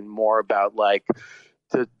polish and more about like,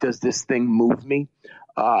 does this thing move me?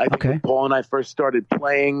 I think when Paul and I first started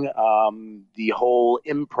playing, the whole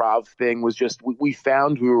improv thing was just, we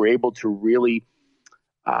found we were able to really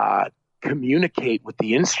communicate with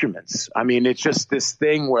the instruments. I mean, it's just this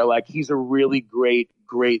thing where like he's a really great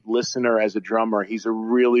listener as a drummer. He's a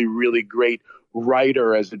really, really great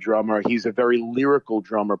writer as a drummer. He's a very lyrical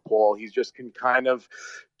drummer, Paul. He just can kind of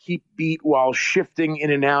keep beat while shifting in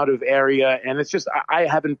and out of area. And it's just, I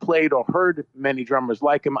haven't played or heard many drummers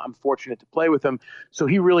like him. I'm fortunate to play with him. So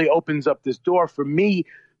he really opens up this door for me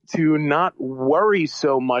to not worry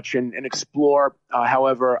so much and explore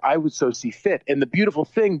however I would so see fit. And the beautiful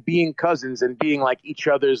thing being cousins and being like each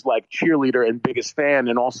other's like cheerleader and biggest fan,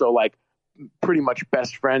 and also like pretty much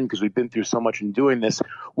best friend because we've been through so much in doing this,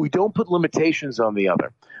 we don't put limitations on the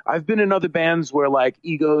other. I've been in other bands where like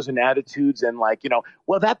egos and attitudes and like, you know,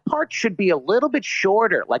 well, that part should be a little bit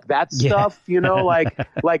shorter, like that stuff, you know, like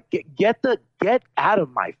get out of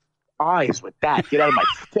my eyes with that. Get out of my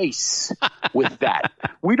face with that.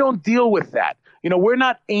 We don't deal with that. You know, we're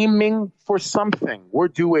not aiming for something. We're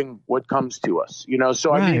doing what comes to us, you know?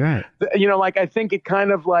 So, I mean, you know, like, I think it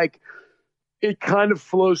kind of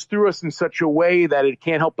flows through us in such a way that it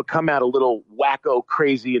can't help but come out a little wacko,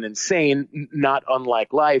 crazy, and insane, not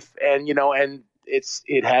unlike life. And, you know, and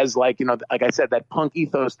it has like, you know, like I said, that punk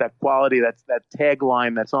ethos, that quality, that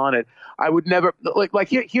tagline that's on it. I would never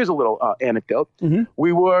here's a little anecdote. Mm-hmm.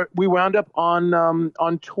 We wound up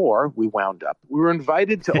on tour. We were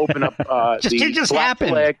invited to open up just Black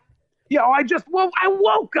Flag. Yeah, I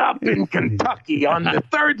woke up in Kentucky on the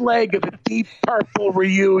third leg of the Deep Purple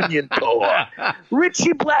reunion tour.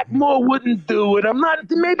 Richie Blackmore wouldn't do it.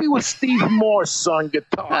 Maybe with Steve Morse on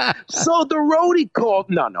guitar. So the roadie called.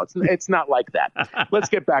 No, it's not like that. Let's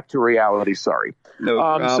get back to reality. Sorry.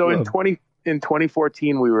 So in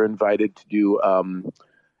 2014, we were invited to do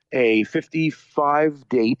a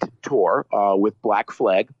 55-date tour with Black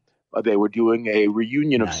Flag. They were doing a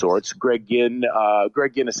reunion of sorts. Greg Ginn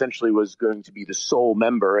essentially was going to be the sole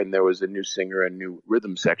member, and there was a new singer and new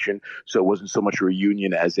rhythm section. So it wasn't so much a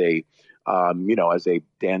reunion as a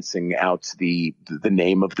dancing out the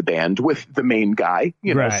name of the band with the main guy.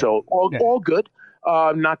 You know, so all good.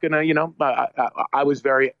 I'm not gonna, you know, I was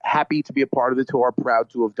very happy to be a part of the tour,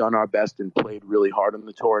 proud to have done our best and played really hard on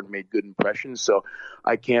the tour and made good impressions. So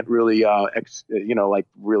I can't really,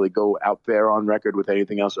 really go out there on record with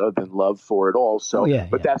anything else other than love for it all. So,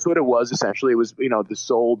 that's what it was. Essentially, it was, you know, the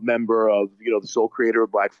sole member of, you know, the sole creator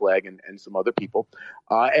of Black Flag and some other people.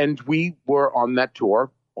 And we were on that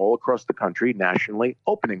tour all across the country, nationally,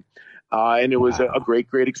 opening. And it was a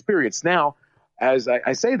great experience. Now, as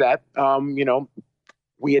I say that, you know,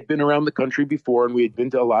 we had been around the country before and we had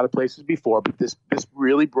been to a lot of places before, but this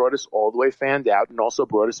really brought us all the way fanned out and also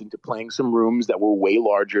brought us into playing some rooms that were way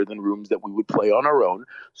larger than rooms that we would play on our own.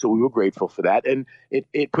 So we were grateful for that. And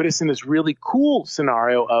it put us in this really cool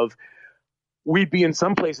scenario of we'd be in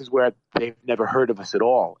some places where they've never heard of us at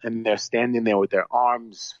all. And they're standing there with their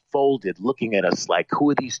arms folded, looking at us like,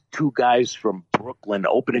 who are these two guys from Brooklyn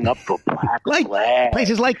opening up for Black Flag?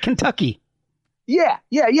 Places like Kentucky.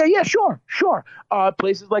 Sure.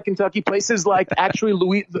 Places like Kentucky, places like actually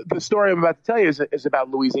the story I'm about to tell you is about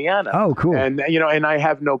Louisiana. Oh, cool. And and I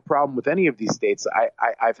have no problem with any of these states.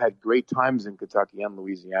 I've had great times in Kentucky and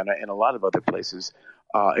Louisiana and a lot of other places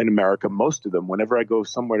in America. Most of them. Whenever I go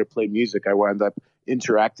somewhere to play music, I wind up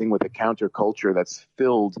interacting with a counterculture that's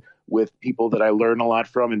filled with people that I learn a lot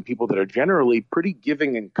from and people that are generally pretty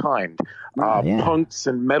giving and kind. Punks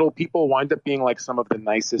and metal people wind up being like some of the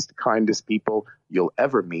nicest, kindest people you'll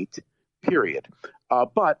ever meet, period.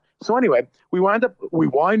 So anyway, we wind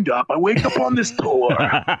up, I wake up on this tour.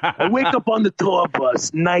 I wake up on the tour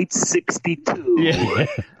bus, night 62. Yeah.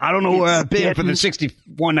 I don't know where I've been for the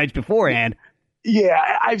 61 nights beforehand. Yeah,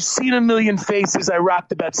 I've seen a million faces. I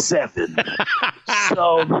rocked about 7.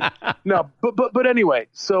 So, no, but anyway,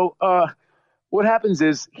 so what happens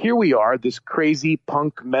is here we are, this crazy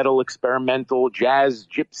punk, metal, experimental, jazz,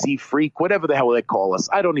 gypsy, freak, whatever the hell they call us.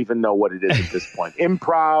 I don't even know what it is at this point.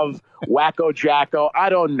 Improv, wacko jacko, I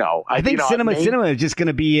don't know. I think cinema is just going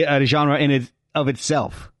to be a genre of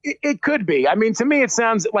itself. It could be. I mean, to me, it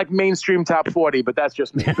sounds like mainstream top 40, but that's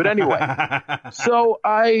just me. But anyway, so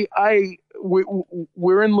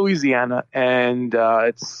we're in Louisiana, and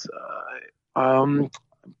it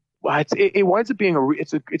winds up being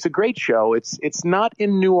it's a great show. It's not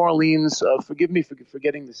in New Orleans. Forgive me for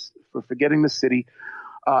forgetting the city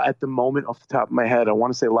at the moment off the top of my head. I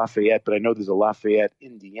want to say Lafayette, but I know there's a Lafayette,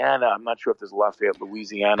 Indiana. I'm not sure if there's a Lafayette,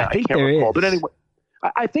 Louisiana. I can't recall. But anyway,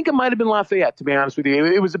 I think it might have been Lafayette, to be honest with you.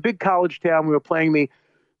 It was a big college town. We were playing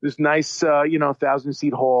this nice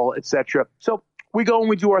 1,000-seat hall, etc. So we go and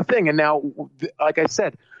we do our thing. And now, like I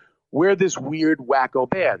said, we're this weird wacko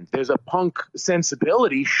band. There's a punk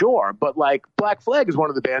sensibility, sure, but like Black Flag is one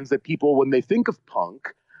of the bands that people, when they think of punk,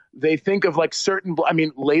 they think of like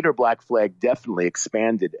later Black Flag definitely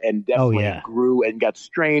expanded and definitely grew and got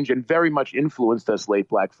strange and very much influenced us, late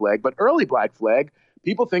Black Flag. But early Black Flag,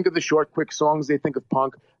 people think of the short, quick songs. They think of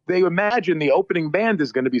punk. They imagine the opening band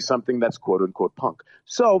is going to be something that's quote unquote punk.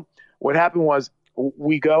 So what happened was,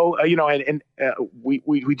 we go,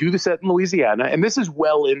 we do the set in Louisiana, and this is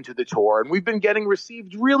well into the tour, and we've been getting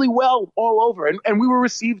received really well all over, and we were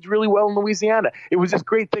received really well in Louisiana. It was this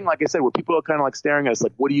great thing, like I said, where people are kind of like staring at us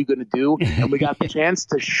like, what are you going to do? And we got the chance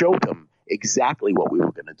to show them exactly what we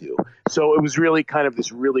were going to do. So it was really kind of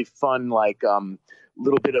this really fun, like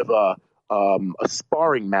little bit of a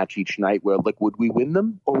sparring match each night where, like, would we win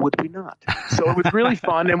them or would we not? So it was really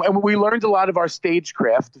fun. And we learned a lot of our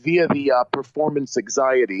stagecraft via the performance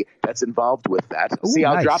anxiety that's involved with that. Ooh, see,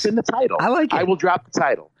 I'll drop in the title. I like it. I will drop the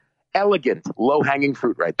title. Elegant, low-hanging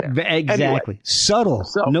fruit right there. Exactly. Anyway, subtle.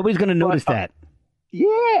 So, nobody's going to notice that.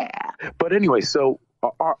 Yeah. But anyway, so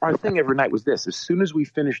our thing every night was this. As soon as we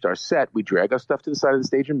finished our set, we drag our stuff to the side of the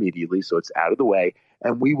stage immediately so it's out of the way,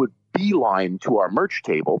 and we would beeline to our merch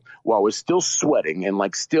table while we're still sweating and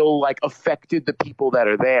like still like affected the people that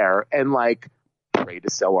are there and like pray to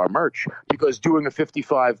sell our merch, because doing a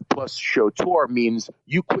 55+ show tour means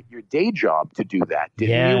you quit your day job to do that,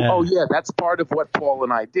 didn't you? Oh yeah, that's part of what Paul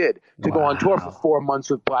and I did to go on tour for 4 months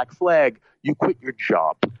with Black Flag. You quit your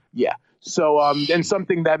job. Yeah. So, and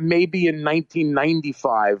something that maybe in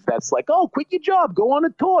 1995, that's like, oh, quit your job, go on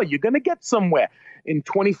a tour, you're going to get somewhere. In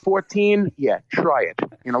 2014, yeah, try it.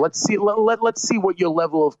 Let's see what your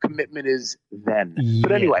level of commitment is then. Yeah.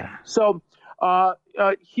 But anyway, so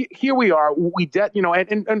here we are. We're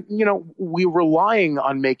relying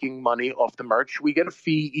on making money off the merch. We get a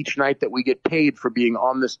fee each night that we get paid for being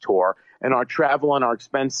on this tour, and our travel and our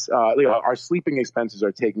expense, our sleeping expenses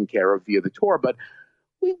are taken care of via the tour. But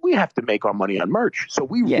we have to make our money on merch. So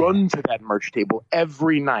we run to that merch table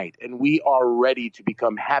every night, and we are ready to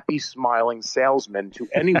become happy, smiling salesmen to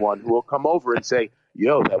anyone who will come over and say,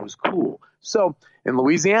 yo, that was cool. So in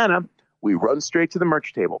Louisiana, we run straight to the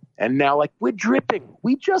merch table. And now, like, we're dripping.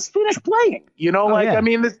 We just finished playing.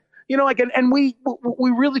 And we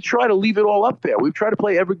really try to leave it all up there. We try to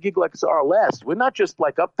play every gig like it's our last. We're not just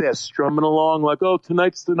like up there strumming along like, oh,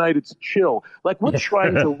 tonight's the night, it's chill. Like, we're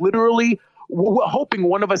trying to literally... We're hoping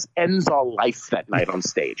one of us ends our life that night on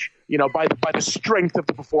stage, by the strength of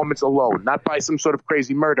the performance alone, not by some sort of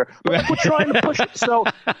crazy murder. But we're trying to push it. So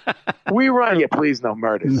we run. Yeah, please, no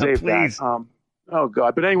murder. No, save please. that. Oh,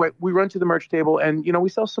 God. But anyway, we run to the merch table, and, we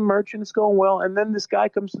sell some merch, and it's going well. And then this guy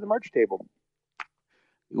comes to the merch table.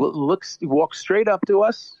 He walks straight up to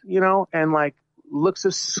us, and, like, looks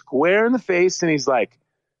us square in the face, and he's like,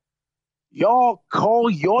 y'all call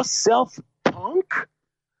yourself punk?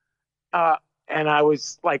 And I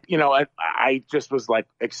was like, I just was like,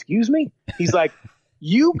 excuse me? He's like,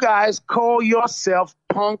 you guys call yourself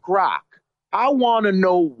punk rock. I want to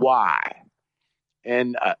know why.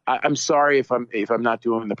 and I'm sorry if I'm not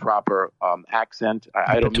doing the proper accent.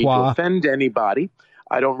 I don't mean to offend anybody.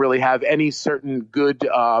 I don't really have any certain good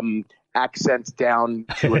accents down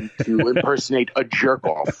to impersonate a jerk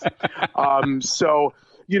off. So,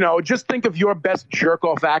 just think of your best jerk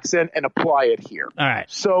off accent and apply it here. All right.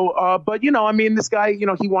 So, but this guy,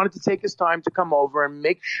 he wanted to take his time to come over and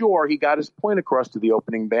make sure he got his point across to the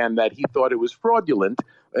opening band that he thought it was fraudulent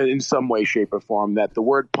in some way, shape, or form, that the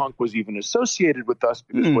word punk was even associated with us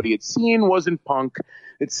because what he had seen wasn't punk,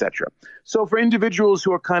 etc. So for individuals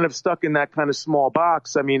who are kind of stuck in that kind of small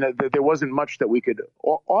box, I mean, there wasn't much that we could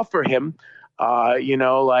offer him. I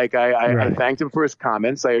thanked him for his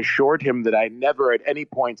comments. I assured him that I never at any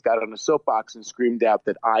point got on a soapbox and screamed out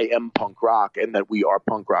that I am punk rock and that we are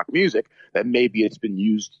punk rock music, that maybe it's been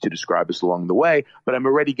used to describe us along the way, but I'm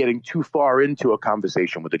already getting too far into a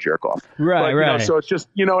conversation with a jerk off. Right. So it's just,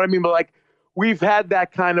 you know what I mean? But like, we've had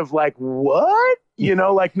that kind of like, what?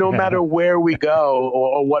 No matter where we go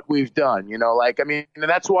or what we've done, and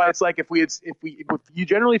that's why it's like if you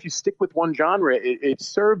stick with one genre, it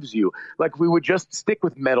serves you. Like if we would just stick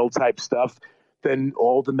with metal type stuff, then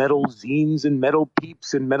all the metal zines and metal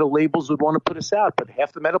peeps and metal labels would want to put us out. But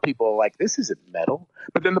half the metal people are like, this isn't metal.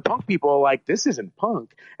 But then the punk people are like, this isn't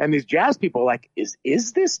punk. And these jazz people are like, is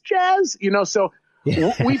this jazz? So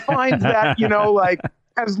we find that,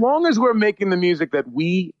 as long as we're making the music that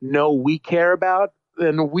we know we care about,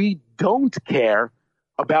 then we don't care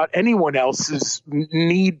about anyone else's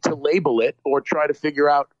need to label it or try to figure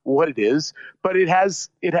out what it is. But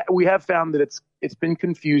we have found that it's been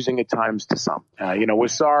confusing at times to some. We're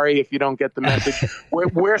sorry if you don't get the message.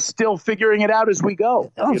 We're still figuring it out as we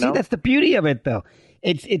go. Oh, see, that's the beauty of it, though.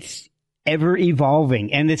 It's ever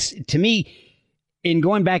evolving, and it's, to me, in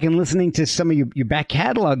going back and listening to some of your back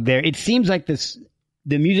catalog there, it seems like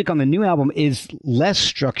the music on the new album is less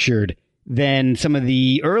structured than some of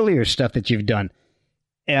the earlier stuff that you've done.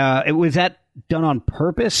 Was that done on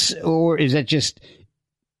purpose, or is that just?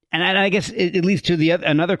 And I guess it leads to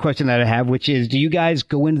another question that I have, which is: do you guys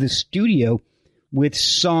go into the studio with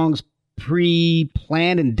songs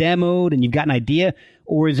pre-planned and demoed, and you've got an idea,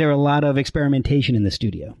 or is there a lot of experimentation in the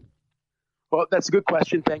studio? Well, that's a good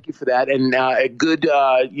question. Thank you for that. And a good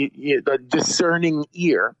discerning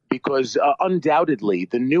ear, because undoubtedly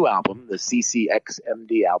the new album, the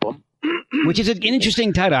CCXMD album, which is an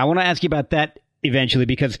interesting title. I want to ask you about that eventually,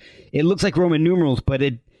 because it looks like Roman numerals, but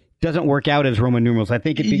it doesn't work out as Roman numerals. I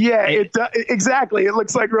think exactly. It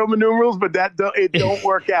looks like Roman numerals, but it don't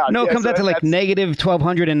work out. No, it comes out to like negative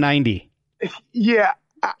 1290. Yeah.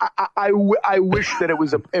 I wish that it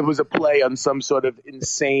was a play on some sort of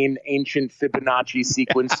insane ancient Fibonacci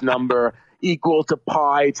sequence number equal to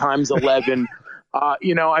pi times 11.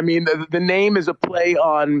 The name is a play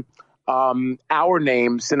on our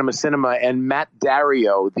name, Cinema, and Matt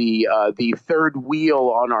Dario, the third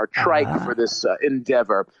wheel on our trike for this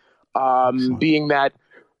endeavor, being that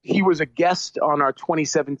he was a guest on our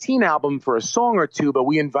 2017 album for a song or two, but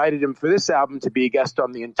we invited him for this album to be a guest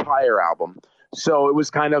on the entire album. So it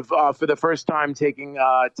was kind of for the first time taking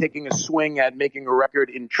a swing at making a record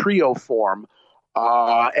in trio form,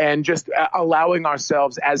 and just allowing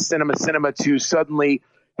ourselves as Cinema to suddenly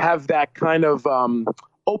have that kind of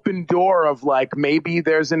open door of like, maybe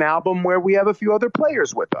there's an album where we have a few other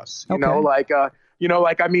players with us. I know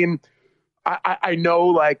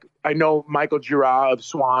Michael Gira of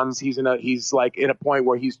Swans. He's in a point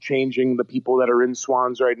where he's changing the people that are in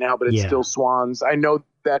Swans right now, but it's still Swans. I know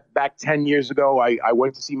that back 10 years ago, I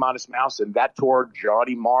went to see Modest Mouse, and that tour,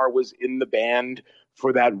 Johnny Marr was in the band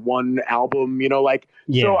for that one album,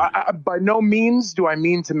 So I, by no means do I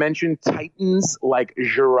mean to mention titans like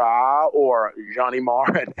Gira or Johnny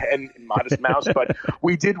Marr and Modest Mouse, but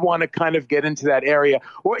we did want to kind of get into that area,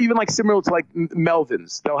 or even like similar to like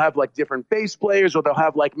Melvins. They'll have like different bass players, or they'll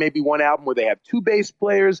have like maybe one album where they have two bass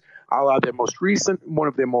players, a la one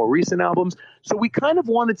of their more recent albums. So we kind of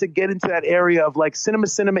wanted to get into that area of like Cinema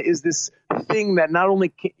is this thing that not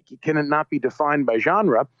only can it not be defined by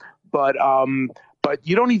genre, but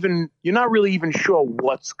you're not really even sure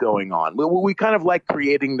what's going on. We kind of like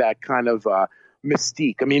creating that kind of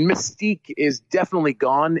mystique. I mean, mystique is definitely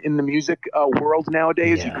gone in the music world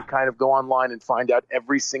nowadays. Yeah. You can kind of go online and find out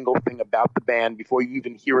every single thing about the band before you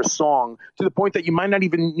even hear a song, to the point that you might not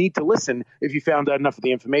even need to listen if you found out enough of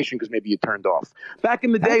the information because maybe you turned off. Back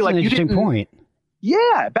in the day, like, you didn't. Point.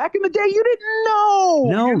 Yeah, back in the day, you didn't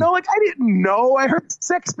know. No. I didn't know. I heard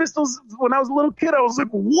Sex Pistols when I was a little kid. I was like,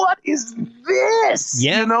 what is this?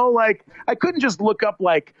 Yeah. I couldn't just look up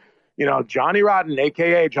Johnny Rotten,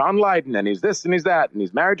 a.k.a. John Lydon, and he's this and he's that, and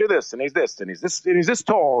he's married to this, and he's this, and he's this, and he's this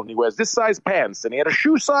tall, and he wears this size pants, and he had a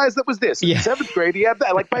shoe size that was this. In seventh grade, he had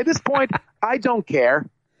that. Like, by this point, I don't care.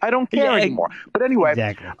 I don't care anymore. But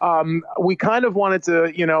anyway, we kind of wanted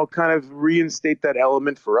to, kind of reinstate that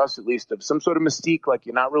element for us, at least, of some sort of mystique, like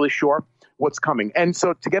you're not really sure what's coming. And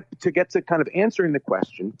so to get to kind of answering the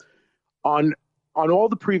question, on all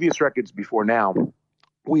the previous records before now,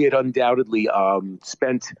 we had undoubtedly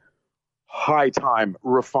spent high time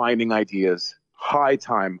refining ideas, high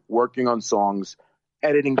time working on songs,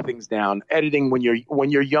 editing things down. Editing when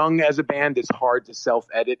you're young as a band is hard to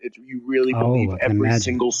self-edit. You really believe every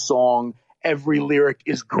single song, every lyric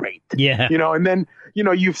is great. Yeah. And then,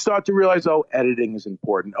 you start to realize, editing is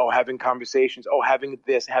important. Having conversations. Having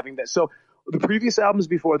this, having that. So the previous albums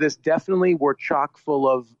before this definitely were chock full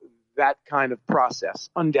of that kind of process,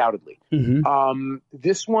 undoubtedly. Mm-hmm.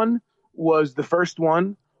 This one was the first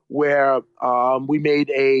one where we made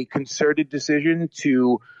a concerted decision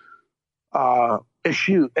to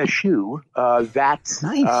eschew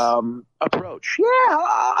that approach. Yeah,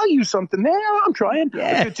 I'll use something there. I'm trying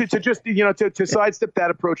to just to sidestep that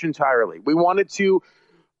approach entirely. We wanted to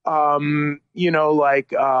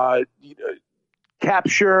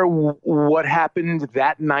capture what happened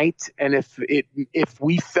that night, and if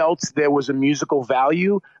we felt there was a musical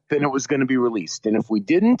value, then it was going to be released, and if we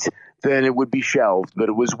didn't, then it would be shelved. But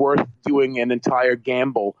it was worth doing an entire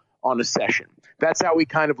gamble on a session. That's how we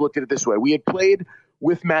kind of looked at it this way. We had played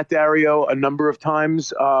with Matt Dario a number of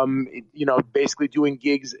times, basically doing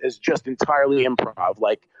gigs as just entirely improv.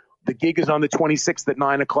 Like, the gig is on the 26th at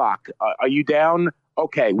 9:00. Are you down?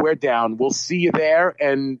 Okay, we're down. We'll see you there.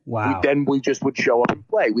 And then we just would show up and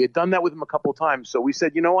play. We had done that with him a couple of times. So we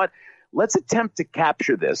said, you know what? Let's attempt to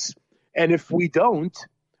capture this. And if we don't,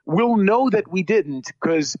 we'll know that we didn't,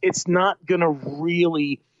 because it's not going to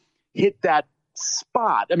really hit that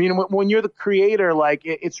spot. I mean, when you're the creator, like,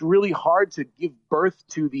 it's really hard to give birth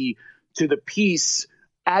to the piece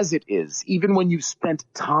as it is, even when you've spent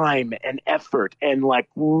time and effort and like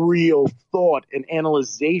real thought and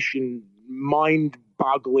analyzation,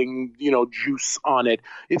 mind-boggling, juice on it.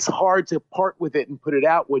 It's hard to part with it and put it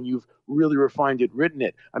out when you've really refined it, written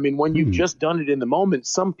it. I mean, when you've just done it in the moment,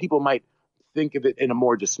 some people might think of it in a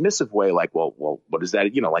more dismissive way, like, well, what is that?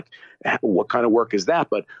 Like, what kind of work is that?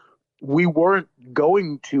 But we weren't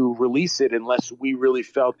going to release it unless we really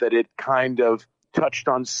felt that it kind of touched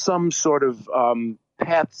on some sort of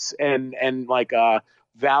paths and like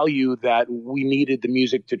value that we needed the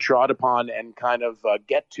music to trot upon and kind of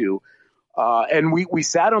get to. And we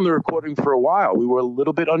sat on the recording for a while. We were a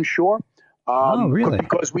little bit unsure. Really?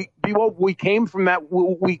 Because we came from that.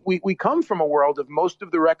 We come from a world of most of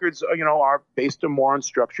the records, are based more on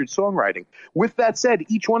structured songwriting. With that said,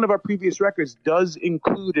 each one of our previous records does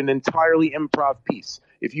include an entirely improv piece.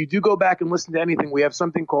 If you do go back and listen to anything, we have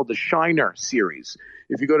something called the Shiner series.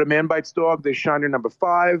 If you go to Man Bites Dog, there's Shiner number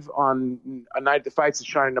 5. On A Night at the Fights, it's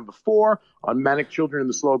Shiner number 4. On Manic Children and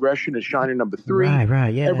the Slow Aggression, is Shiner number 3.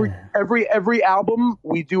 Right, yeah. Every album,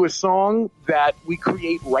 we do a song that we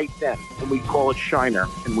create right then, and we call it Shiner,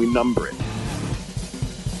 and we number it.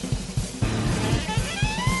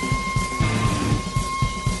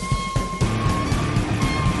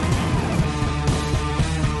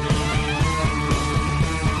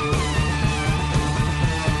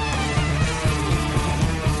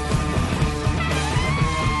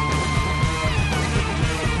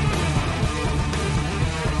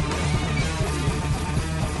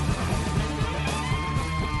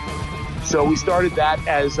 So we started that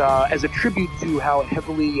as a tribute to how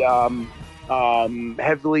heavily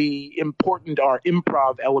important our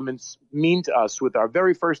improv elements mean to us. With our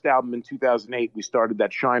very first album in 2008, we started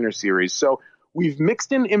that Shiner series. So we've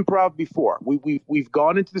mixed in improv before. We've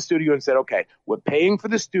gone into the studio and said, okay, we're paying for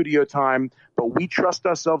the studio time, but we trust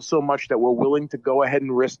ourselves so much that we're willing to go ahead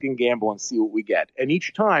and risk and gamble and see what we get. And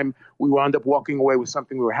each time we wound up walking away with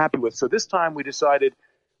something we were happy with. So this time we decided,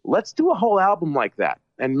 let's do a whole album like that.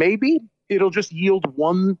 And maybe it'll just yield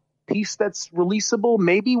one piece that's releasable.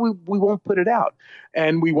 Maybe we won't put it out.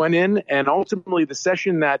 And we went in, and ultimately the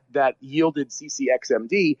session that yielded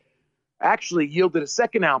CCXMD actually yielded a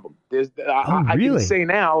second album. I can say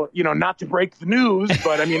now, not to break the news,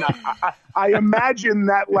 but I mean, I imagine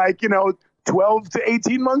that 12 to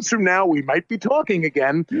 18 months from now, we might be talking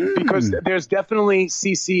again, because there's definitely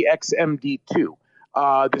CCXMD2.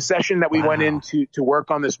 The session that we went in to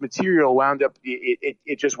work on this material wound up,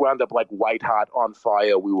 it just wound up like white hot on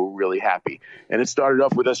fire. We were really happy. And it started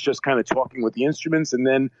off with us just kind of talking with the instruments. And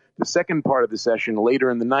then the second part of the session, later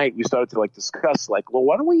in the night, we started to discuss well,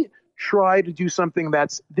 why don't we try to do something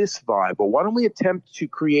that's this vibe? Or why don't we attempt to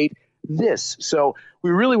create this. So we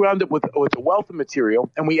really wound up with a wealth of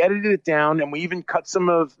material, and we edited it down, and we even cut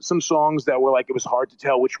some songs that were like, it was hard to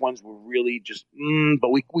tell which ones were really just, but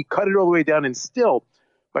we cut it all the way down, and still,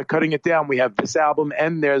 by cutting it down, we have this album,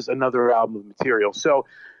 and there's another album of material. So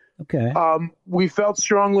okay, we felt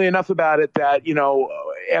strongly enough about it that,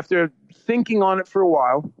 after thinking on it for a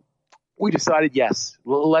while, we decided, yes,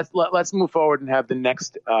 let's move forward and have the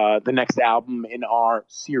next album in our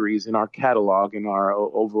series, in our catalog, in our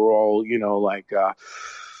overall,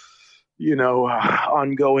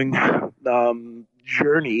 ongoing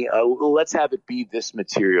journey. Let's have it be this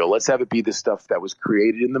material. Let's have it be the stuff that was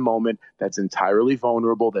created in the moment, that's entirely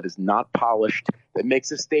vulnerable, that is not polished, that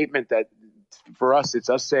makes a statement that, for us,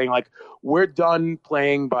 it's us saying, like, we're done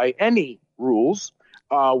playing by any rules.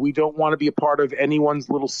 We don't want to be a part of anyone's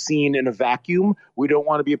little scene in a vacuum. We don't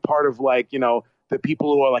want to be a part of, the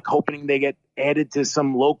people who are like hoping they get added to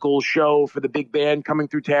some local show for the big band coming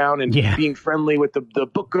through town and being friendly with the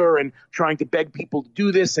booker and trying to beg people to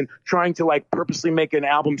do this and trying to purposely make an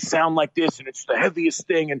album sound like this and it's the heaviest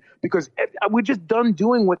thing. And because we're just done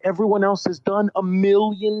doing what everyone else has done a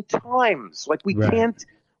million times. Like, we can't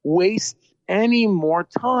waste any more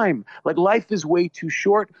time. Like, life is way too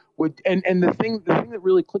short. And the thing that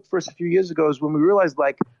really clicked for us a few years ago is when we realized,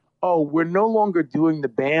 we're no longer doing the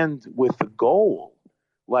band with a goal.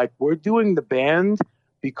 Like, we're doing the band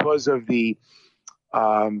because of the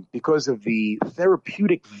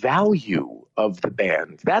therapeutic value of the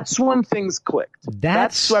band. That's when things clicked.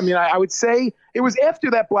 I would say it was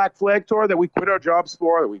after that Black Flag tour that we quit our jobs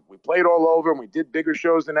for, that we played all over and we did bigger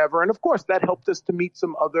shows than ever. And of course that helped us to meet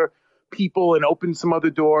some other people and open some other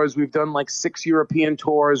doors. We've done 6 European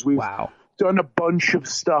tours. We've done a bunch of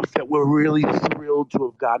stuff that we're really thrilled to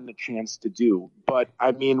have gotten a chance to do. But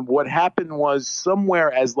I mean, what happened was,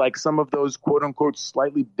 somewhere as some of those quote unquote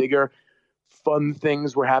slightly bigger fun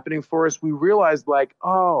things were happening for us, we realized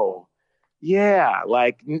nothing,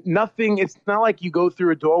 it's not like you go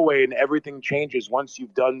through a doorway and everything changes once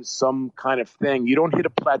you've done some kind of thing. You don't hit a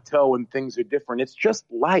plateau and things are different. It's just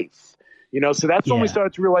life. So that's when we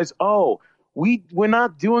started to realize, we're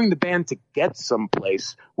not doing the band to get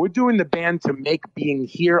someplace. We're doing the band to make being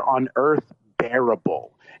here on Earth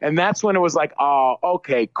bearable. And that's when it was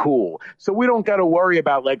okay, cool. So we don't got to worry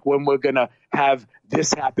about when we're going to have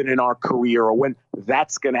this happen in our career or when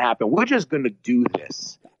that's going to happen. We're just going to do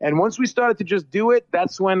this. And once we started to just do it,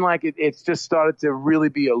 that's when it's just started to really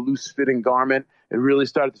be a loose fitting garment. It really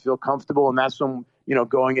started to feel comfortable. And that's when,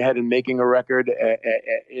 going ahead and making a record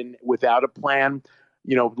without a plan,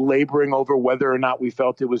 laboring over whether or not we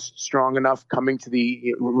felt it was strong enough, coming to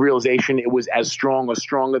the realization it was as strong or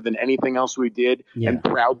stronger than anything else we did, and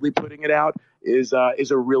proudly putting it out is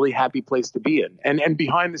a really happy place to be in. And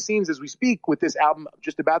behind the scenes as we speak, with this album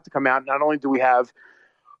just about to come out, not only do we have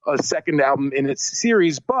a second album in its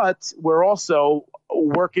series, but we're also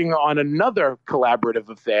working on another collaborative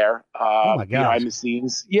affair behind the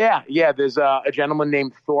scenes. Yeah. There's a gentleman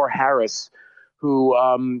named Thor Harris who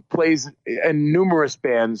plays in numerous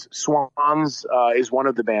bands. Swans is one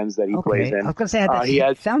of the bands that he plays in. I was going to say,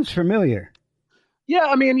 that sounds familiar. Yeah,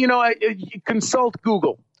 I mean, you consult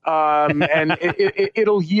Google, and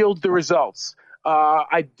it'll yield the results.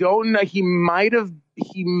 I don't know. He might have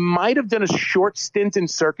done a short stint in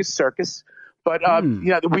Circus, but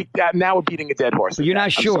now we're beating a dead horse. But you're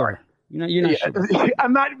not sure. You're not sure.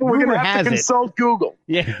 I'm not. We're going to have to consult Google.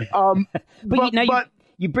 Yeah. But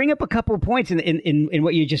you bring up a couple of points in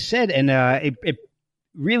what you just said, and it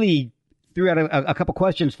really threw out a couple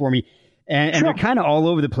questions for me, and they're kind of all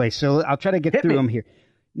over the place. So I'll try to get through them here.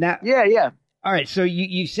 Now, yeah. All right. So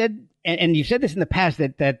you said, and you've said this in the past,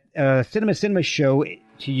 that Cinema Show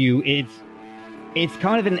to you, it's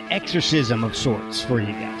kind of an exorcism of sorts for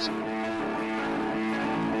you guys.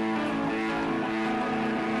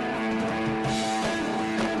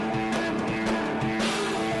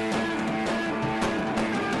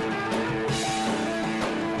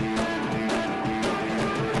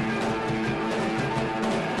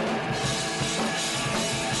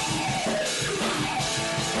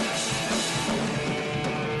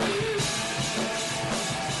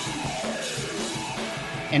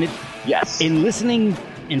 And in listening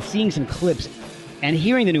and seeing some clips and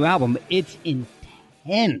hearing the new album, it's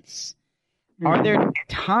intense. Are there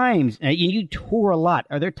times, and you tour a lot,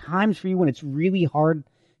 are there times for you when it's really hard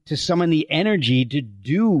to summon the energy to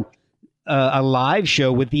do a live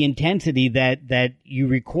show with the intensity that you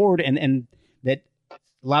record and that a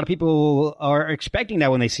lot of people are expecting that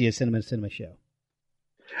when they see a cinema show?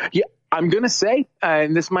 Yeah, I'm going to say,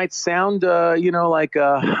 and this might sound, I don't know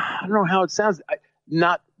how it sounds.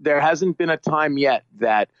 There hasn't been a time yet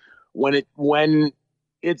that when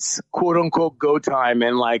it's quote unquote go time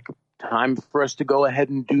and like time for us to go ahead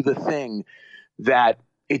and do the thing, that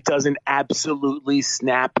it doesn't absolutely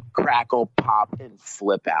snap, crackle, pop, and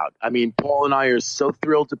flip out. I mean, Paul and I are so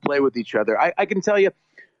thrilled to play with each other. I can tell you,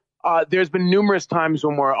 there's been numerous times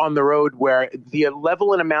when we're on the road where the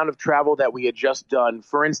level and amount of travel that we had just done,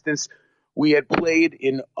 for instance, we had played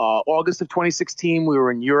in August of 2016. We were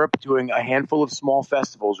in Europe doing a handful of small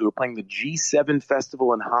festivals. We were playing the G7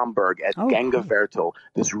 Festival in Hamburg at Ganga Viertel,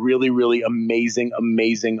 this really, really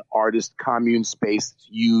amazing artist commune space. It's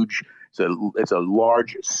huge. It's a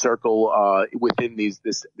large circle within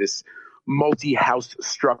this multi-house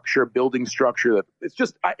structure, building structure. It's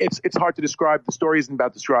just it's hard to describe. The story isn't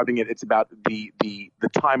about describing it. It's about the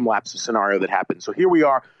time lapse scenario that happened. So here we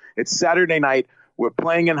are. It's Saturday night. We're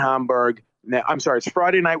playing in Hamburg. Now, I'm sorry, it's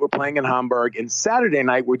Friday night. We're playing in Hamburg. And Saturday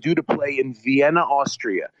night, we're due to play in Vienna,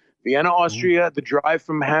 Austria. Vienna, Austria, the drive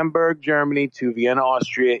from Hamburg, Germany to Vienna,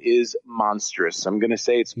 Austria is monstrous. I'm going to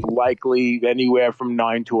say it's likely anywhere from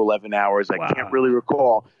 9 to 11 hours. I can't really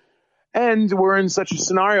recall. And we're in such a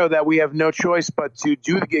scenario that we have no choice but to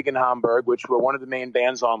do the gig in Hamburg, which we're one of the main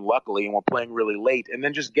bands on, luckily, and we're playing really late, and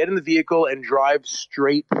then just get in the vehicle and drive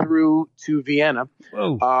straight through to Vienna,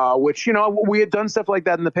 which, you know, we had done stuff like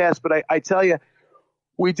that in the past. But I tell you,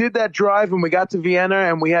 we did that drive and we got to Vienna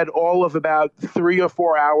and we had all of about 3 or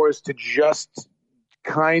 4 hours to just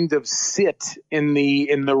kind of sit in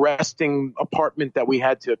the resting apartment that we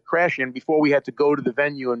had to crash in before we had to go to the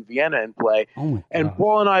venue in Vienna and play. And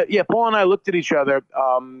Paul and I looked at each other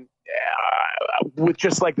with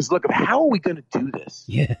just like this look of, how are we going to do this?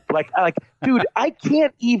 Yeah. Like, dude, I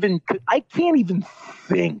can't even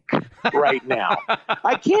think right now.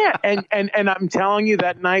 I can't. And I'm telling you,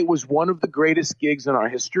 that night was one of the greatest gigs in our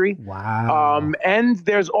history. Wow. And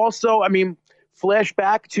there's also, I mean,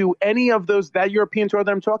 flashback to any of that European tour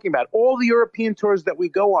that I'm talking about. All the European tours that we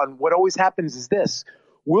go on, what always happens is this.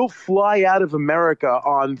 We'll fly out of America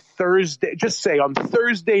on Thursday, just say on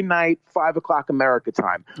Thursday night, 5 o'clock America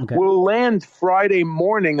time. Okay. We'll land Friday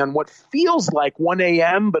morning on what feels like 1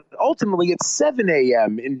 a.m., but ultimately it's 7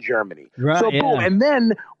 a.m. in Germany. Right, so boom, and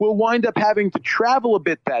then we'll wind up having to travel a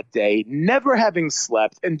bit that day, never having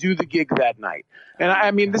slept, and do the gig that night. And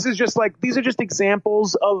I mean, this is just like, these are just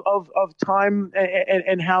examples of time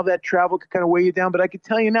and how that travel could kind of weigh you down. But I could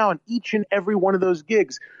tell you now, in each and every one of those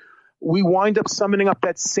gigs, we wind up summoning up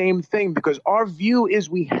that same thing, because our view is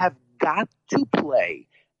we have got to play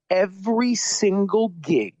every single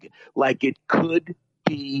gig like it could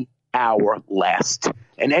be our last.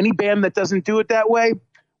 And any band that doesn't do it that way,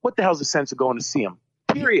 what the hell's the sense of going to see them?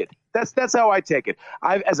 Period. That's how I take it.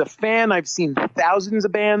 As a fan, I've seen thousands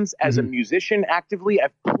of bands. As a musician, actively,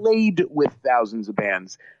 I've played with thousands of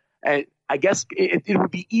bands. And I guess it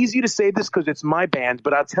would be easy to say this because it's my band,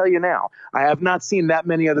 but I'll tell you now, I have not seen that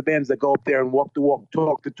many other bands that go up there and walk the walk,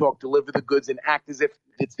 talk the talk, deliver the goods, and act as if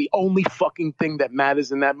it's the only fucking thing that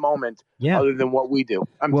matters in that moment, other than what we do.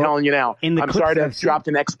 I'm telling you now. I'm sorry to have dropped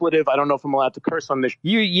an expletive. I don't know if I'm allowed to curse on this.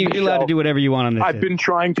 You're allowed to do whatever you want on this. I've been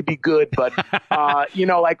trying to be good, but you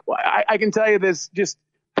know, like I can tell you this: just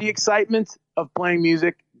the excitement of playing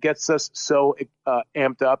music gets us so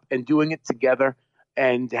amped up, and doing it together.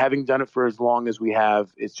 And having done it for as long as we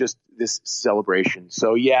have, it's just this celebration.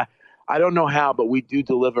 So, yeah, I don't know how, but we do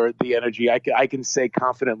deliver the energy. I can say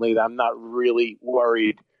confidently that I'm not really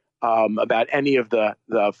worried about any of the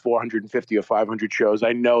 450 or 500 shows.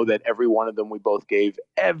 I know that every one of them, we both gave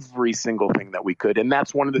every single thing that we could. And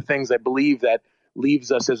that's one of the things I believe that leaves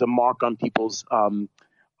us as a mark on people's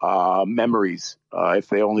memories. If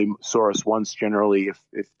they only saw us once, generally,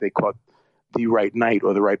 if they caught the right night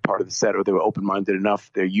or the right part of the set, or they were open-minded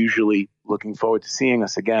enough, they're usually looking forward to seeing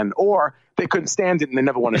us again, or they couldn't stand it and they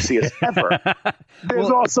never want to see us ever. There's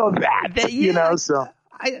also that, you know, so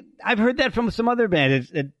I've heard that from some other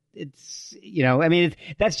bands. It's you know, I mean,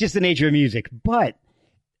 that's just the nature of music, but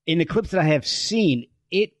in the clips that I have seen,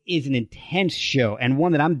 it is an intense show and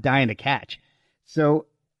one that I'm dying to catch. So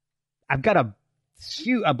I've got a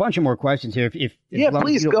bunch of more questions here. If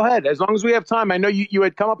please go ahead. As long as we have time. I know you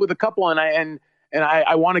had come up with a couple, and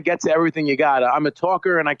I want to get to everything you got. I'm a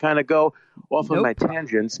talker, and I kind of go off on my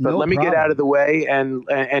tangents. But let me get out of the way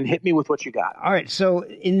and hit me with what you got. All right. So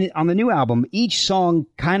on the new album, each song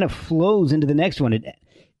kind of flows into the next one.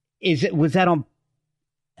 Was that on?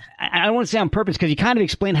 I don't want to say on purpose, because you kind of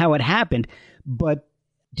explained how it happened. But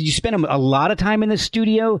did you spend a lot of time in the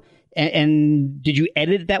studio? And did you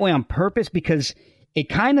edit it that way on purpose? Because it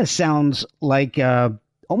kind of sounds like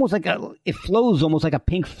almost like it flows almost like a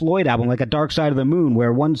Pink Floyd album, like a Dark Side of the Moon,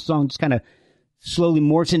 where one song just kind of slowly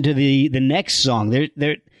morphs into the next song.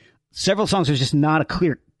 There several songs there's just not a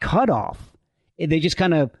clear cutoff. they just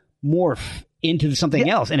kind of morph into something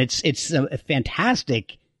else, and it's a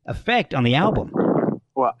fantastic effect on the album.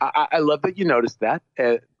 Well, I love that you noticed that.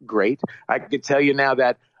 Great. I can tell you now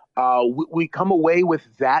that we come away with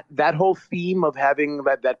that whole theme of having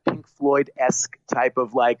that Pink Floyd-esque type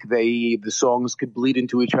of like the songs could bleed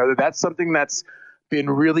into each other. That's something that's been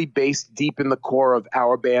really based deep in the core of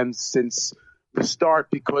our band since the start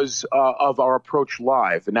because of our approach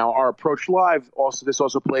live. And now our approach live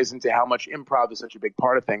also plays into how much improv is such a big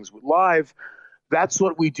part of things. With live, that's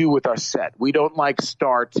what we do with our set. We don't like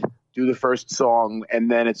start, do the first song, and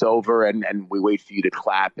then it's over, and we wait for you to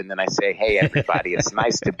clap, and then I say, hey, everybody, it's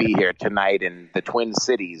nice to be here tonight in the Twin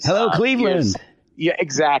Cities. Hello, Cleveland. Yeah,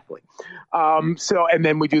 exactly. And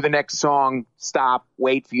then we do the next song, stop,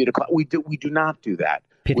 wait for you to clap. We do not do that.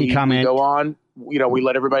 Pithy comment. We go on, we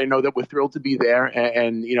let everybody know that we're thrilled to be there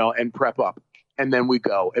and prep up. And then we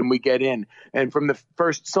go and we get in. And from the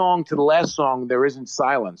first song to the last song, there isn't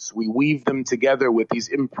silence. We weave them together with these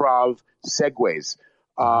improv segues.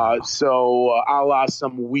 So a la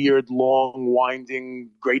some weird, long, winding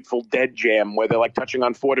Grateful Dead jam where they're like touching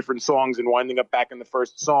on 4 different songs and winding up back in the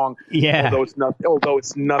first song. Yeah. Although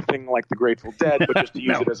it's nothing like the Grateful Dead, but just to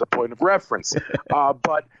use it as a point of reference.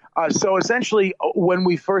 So essentially, when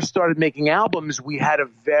we first started making albums, we had a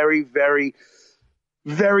very, very,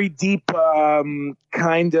 very deep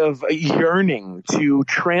kind of yearning to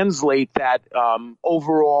translate that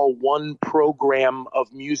overall one program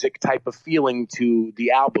of music type of feeling to the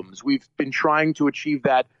albums. We've been trying to achieve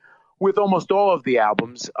that with almost all of the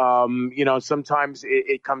albums. Sometimes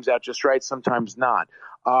it comes out just right, sometimes not.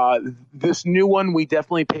 This new one, we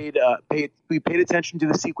definitely paid attention to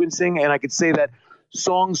the sequencing, and I could say that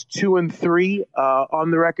songs 2 and 3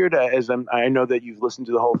 on the record, I know that you've listened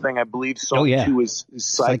to the whole thing. I believe song 2 is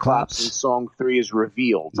Cyclops and song 3 is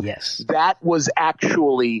Revealed. Yes. That was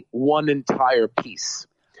actually one entire piece.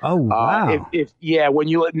 Oh, wow.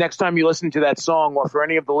 When next time you listen to that song, or for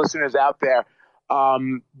any of the listeners out there,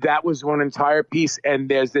 that was one entire piece. And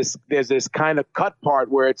there's this kind of cut part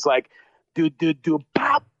where it's like, do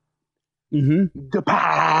pop,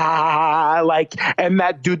 da-pa, like, and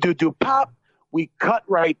that do pop, we cut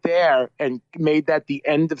right there and made that the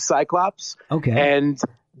end of Cyclops. Okay. And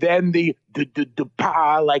then the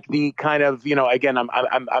pa, like the kind of, again,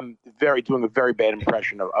 I'm doing a very bad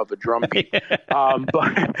impression of a drum beat.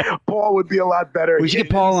 But Paul would be a lot better. We should get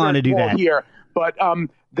Paul on to do that here. But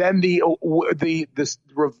then the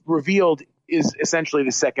Revealed is essentially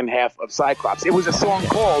the second half of Cyclops. It was a song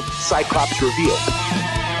called Cyclops Revealed.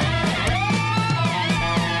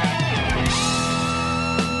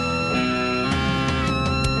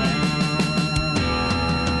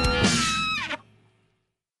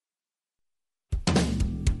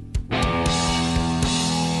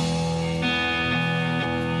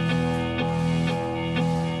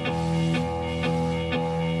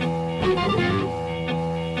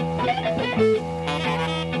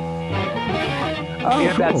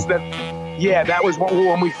 That was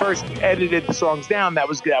when we first edited the songs down. That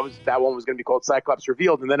one was going to be called Cyclops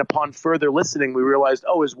Revealed, and then upon further listening, we realized,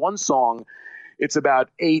 as one song, it's about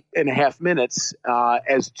 8.5 minutes.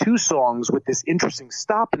 As 2 songs with this interesting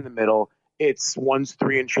stop in the middle, it's one's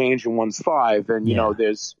 3 and change and one's 5, and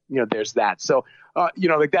there's that. So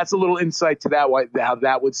that's a little insight to that, how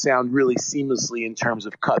that would sound really seamlessly in terms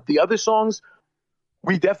of cut. The other songs,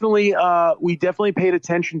 we definitely paid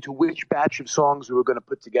attention to which batch of songs we were going to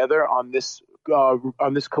put together on this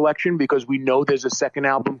collection, because we know there's a second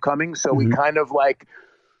album coming. So we kind of like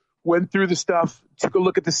went through the stuff, took a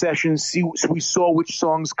look at the sessions, so we saw which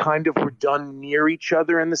songs kind of were done near each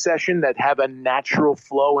other in the session that have a natural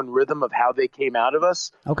flow and rhythm of how they came out of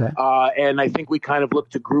us. Okay. And I think we kind of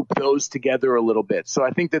looked to group those together a little bit. So I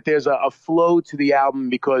think that there's a flow to the album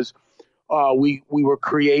because we were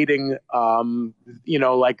creating,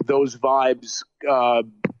 like those vibes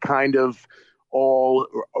kind of all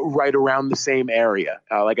right around the same area.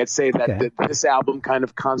 Like I'd say that this album kind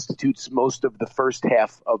of constitutes most of the first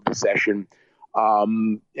half of the session.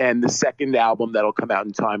 And the second album that'll come out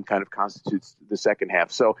in time kind of constitutes the second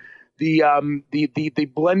half. So the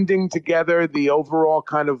blending together, the overall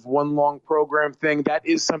kind of one long program thing, that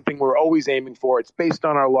is something we're always aiming for. It's based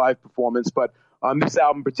on our live performance, but on this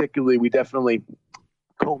album particularly, we definitely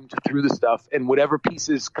combed through the stuff, and whatever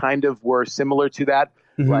pieces kind of were similar to that,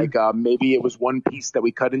 like maybe it was one piece that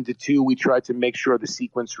we cut into 2, we tried to make sure the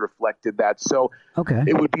sequence reflected that. So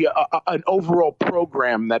it would be an overall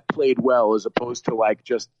program that played well as opposed to like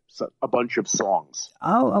just a bunch of songs.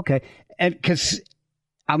 Oh, okay. And because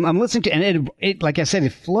I'm listening to, and it like I said,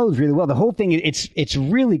 it flows really well. The whole thing, it's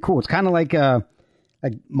really cool. It's kind of like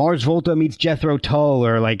Mars Volta meets Jethro Tull,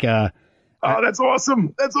 or like Oh, that's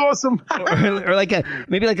awesome. That's awesome. or like a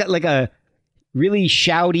really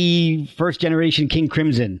shouty first generation King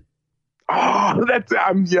Crimson. Oh,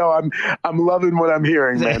 I'm loving what I'm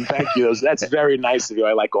hearing, man. Thank you. That's very nice of you.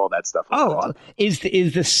 I like all that stuff. Oh, is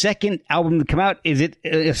the second album to come out, is it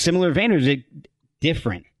a similar vein or is it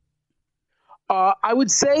different? I would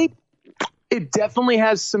say it definitely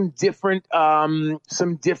has some different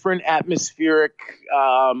atmospheric,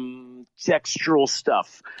 textural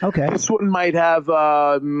stuff. Okay. This one might have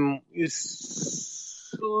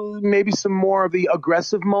maybe some more of the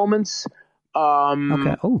aggressive moments.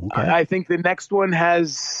 Okay. Oh, okay. I think the next one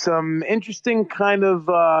has some interesting kind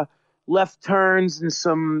of left turns and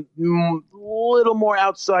some little more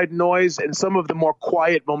outside noise and some of the more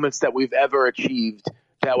quiet moments that we've ever achieved.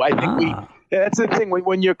 That I think that's the thing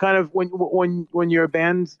when you're kind of when you're a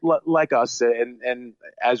band like us and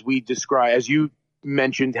as you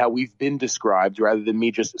mentioned how we've been described rather than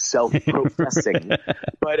me just self-professing.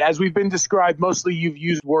 But as we've been described, mostly you've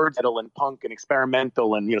used words metal and punk and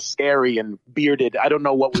experimental and scary and bearded. I don't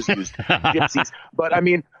know what was used, gypsies. But I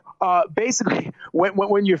mean, basically,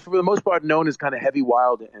 when you're for the most part known as kind of heavy,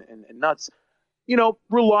 wild, and nuts,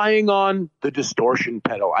 relying on the distortion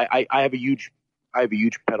pedal. I have a huge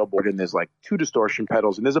pedal board and there's like 2 distortion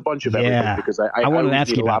pedals and there's a bunch of everything because I wanted to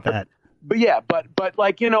ask you about that. But yeah, but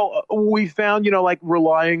like, we found, like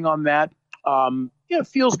relying on that,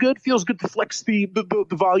 feels good to flex the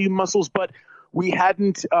volume muscles, but we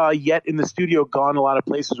hadn't yet in the studio gone a lot of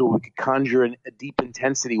places where we could conjure a deep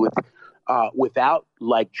intensity without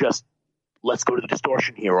like just let's go to the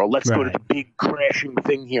distortion here or let's go to the big crashing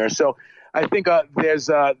thing here. So I think there's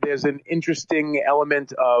an interesting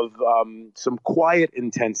element of some quiet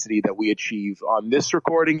intensity that we achieve on this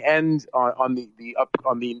recording and on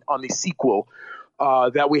the sequel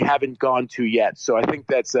that we haven't gone to yet. So I think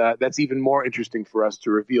that's even more interesting for us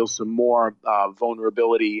to reveal some more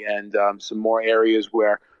vulnerability and some more areas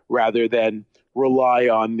where rather than rely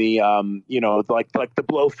on the like the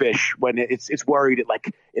blowfish when it's worried it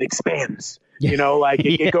expands.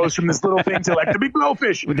 It goes from this little thing to like the big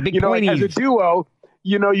blowfish. With the big as a duo,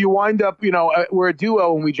 you wind up, we're a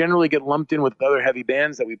duo and we generally get lumped in with other heavy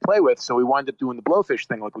bands that we play with. So we wind up doing the blowfish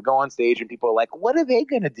thing. Like we go on stage and people are like, what are they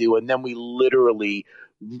going to do? And then we literally,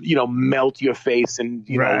 melt your face and,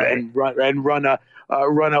 and run a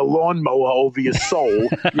lawnmower over your soul,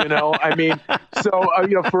 I mean, so,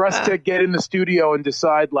 for us to get in the studio and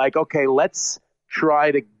decide like, okay, let's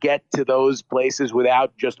try to get to those places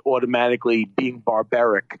without just automatically being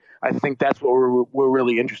barbaric. I think that's what we're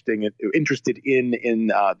really interested in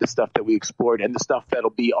the stuff that we explored and the stuff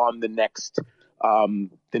that'll be on the next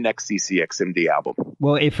CCXMD album.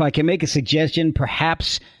 Well, if I can make a suggestion,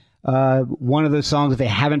 perhaps one of those songs, if they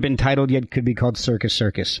haven't been titled yet, could be called Circus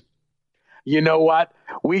Circus. You know what?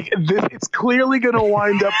 It's clearly going to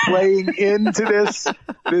wind up playing into this.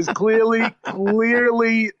 There's clearly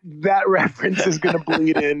that reference is going to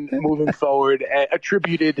bleed in moving forward,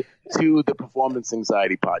 attributed to the Performance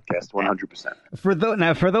Anxiety podcast,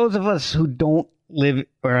 100%. For those of us who don't live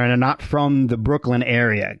or are not from the Brooklyn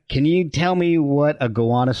area, can you tell me what a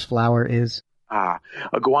gowanus flower is? A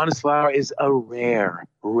gowanus flower is a rare,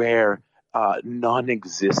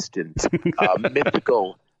 non-existent,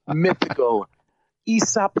 mythical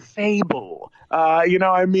Aesop fable.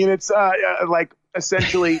 It's like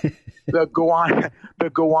essentially the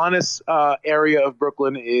Gowanus area of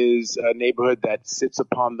Brooklyn is a neighborhood that sits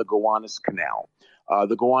upon the Gowanus Canal.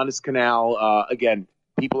 The Gowanus Canal, again,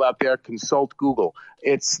 people out there consult Google.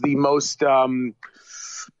 It's the most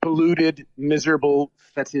polluted, miserable,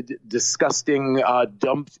 fetid, disgusting,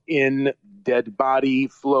 dumped in dead body,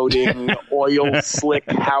 floating, oil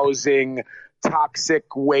slick housing,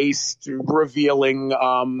 toxic waste revealing,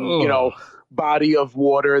 body of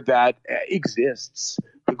water that exists.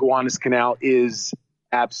 The Gowanus Canal is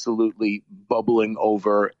absolutely bubbling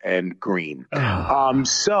over and green.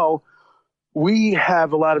 So we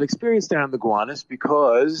have a lot of experience down in the Gowanus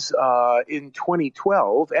because in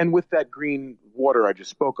 2012, and with that green water I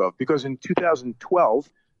just spoke of, because in 2012,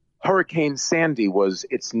 Hurricane Sandy was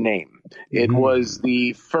its name. It was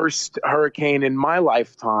the first hurricane in my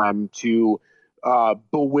lifetime to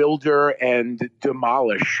bewilder and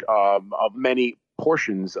demolish many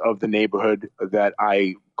portions of the neighborhood that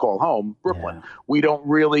I call home, Brooklyn. Yeah. We don't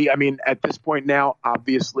really, at this point now,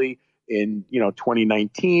 obviously in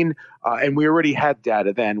 2019, and we already had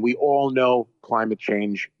data then. We all know climate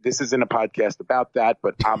change. This isn't a podcast about that,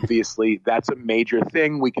 but obviously that's a major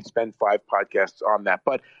thing. We could spend 5 podcasts on that.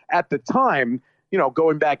 But at the time,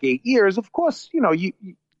 going back 8 years, of course,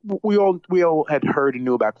 we all had heard and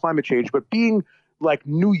knew about climate change, but being like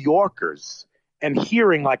New Yorkers and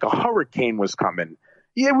hearing like a hurricane was coming.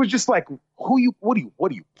 Yeah, it was just like, what are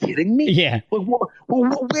you kidding me? Yeah. Like,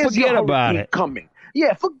 where's your hurricane coming?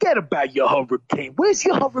 Yeah, forget about your hurricane. Where's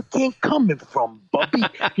your hurricane coming from, Bubby?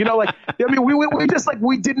 You know, like, I mean, we just like,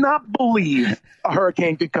 we did not believe a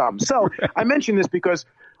hurricane could come. So I mention this because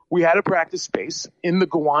we had a practice space in the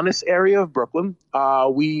Gowanus area of Brooklyn.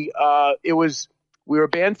 We were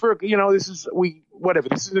banned for, you know, this is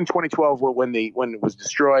in 2012 when it was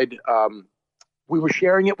destroyed. We were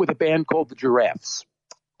sharing it with a band called the Giraffes.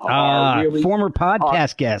 Former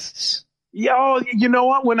podcast guests. Yeah, you know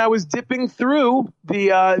what? When I was dipping through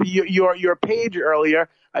the your page earlier,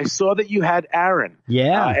 I saw that you had Aaron.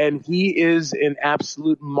 Yeah, and he is an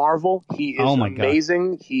absolute marvel. He is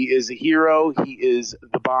amazing. God. He is a hero. He is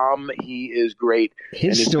the bomb. He is great.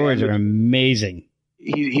 His stories are amazing.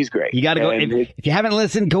 He's great. You got to go. If you haven't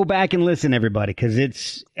listened, go back and listen, everybody, because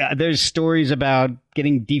it's there's stories about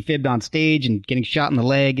getting defibbed on stage and getting shot in the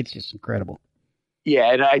leg. It's just incredible.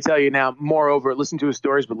 Yeah, and I tell you now, moreover, listen to his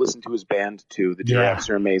stories, but listen to his band, too. The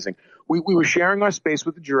Giraffes are amazing. We were sharing our space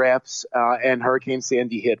with the Giraffes, and Hurricane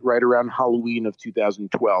Sandy hit right around Halloween of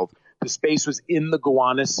 2012. The space was in the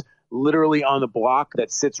Gowanus, literally on the block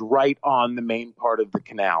that sits right on the main part of the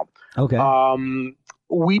canal. Okay.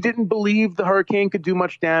 We didn't believe the hurricane could do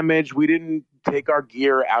much damage. We didn't take our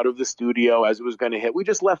gear out of the studio as it was going to hit. We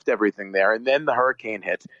just left everything there, and then the hurricane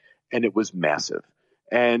hit, and it was massive.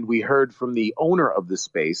 And we heard from the owner of the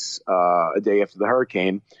space a day after the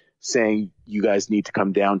hurricane saying, you guys need to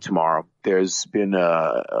come down tomorrow. There's been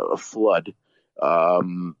a flood.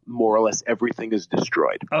 More or less everything is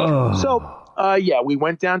destroyed. Oh. So, we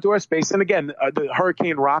went down to our space. And again, the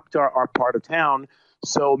hurricane rocked our part of town.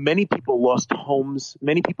 So many people lost homes.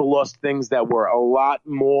 Many people lost things that were a lot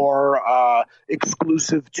more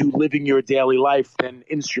exclusive to living your daily life than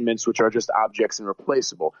instruments, which are just objects and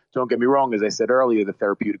replaceable. Don't get me wrong. As I said earlier, the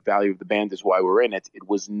therapeutic value of the band is why we're in it. It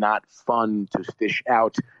was not fun to fish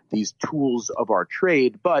out these tools of our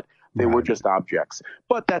trade, but they were just objects.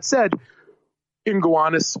 But that said, in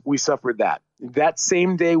Gowanus, we suffered that. That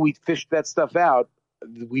same day we fished that stuff out,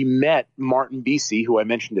 we met Martin Bisi, who I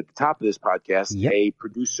mentioned at the top of this podcast, a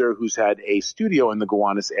producer who's had a studio in the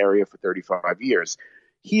Gowanus area for 35 years.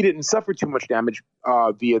 He didn't suffer too much damage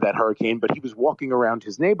via that hurricane, but he was walking around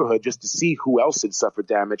his neighborhood just to see who else had suffered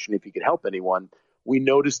damage and if he could help anyone. We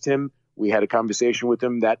noticed him. We had a conversation with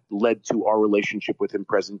him that led to our relationship with him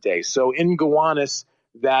present day. So in Gowanus,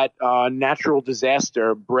 that natural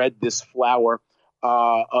disaster bred this flower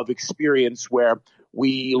of experience where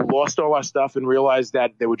we lost all our stuff and realized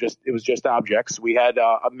that it was just objects. We had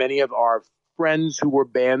many of our friends who were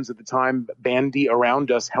bands at the time, bandy around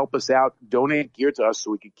us, help us out, donate gear to us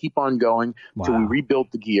so we could keep on going until we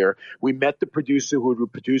rebuilt the gear. We met the producer who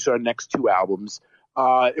would produce our next two albums.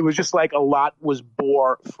 It was just like a lot was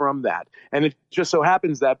born from that. And it just so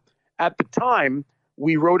happens that at the time,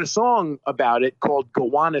 we wrote a song about it called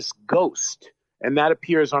Gowanus Ghost. And that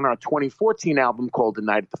appears on our 2014 album called The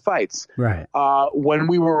Night of the Fights. Right. When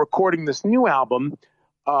we were recording this new album,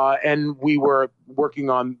 and we were working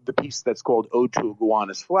on the piece that's called Ode to a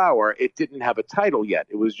Gowanus Flower, it didn't have a title yet.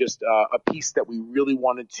 It was just a piece that we really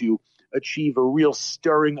wanted to achieve a real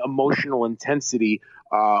stirring emotional intensity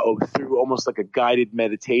through almost like a guided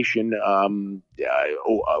meditation,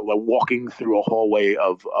 walking through a hallway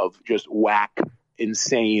of just whack,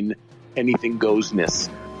 insane, anything goesness.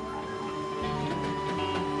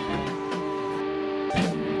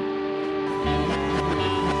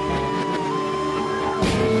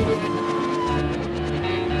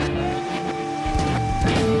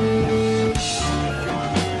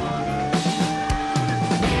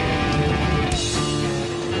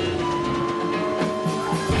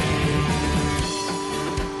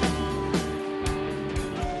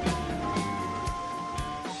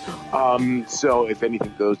 So if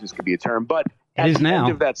anything goes, this could be a term, but it is now.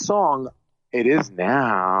 End of that song, it is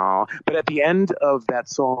now. But at the end of that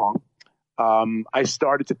song, I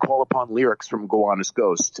started to call upon lyrics from Gowanus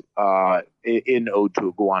Ghost in Ode to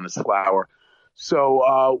a Gowanus Flower.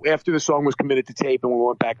 So after the song was committed to tape and we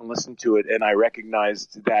went back and listened to it, and I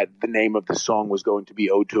recognized that the name of the song was going to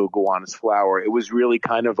be Ode to a Gowanus Flower, it was really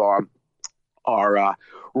kind of our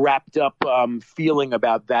wrapped up feeling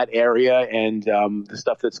about that area and the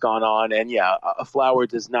stuff that's gone on. And a flower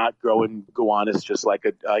does not grow in Gowanus, just like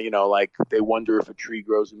like they wonder if a tree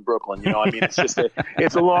grows in Brooklyn. I mean, it's just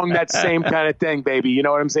it's along that same kind of thing, baby. You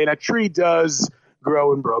know what I'm saying? A tree does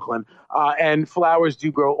grow in Brooklyn, and flowers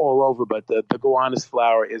do grow all over, but the Gowanus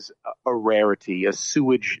flower is a rarity, a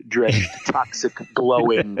sewage-drenched, toxic,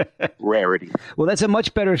 glowing rarity. Well, that's a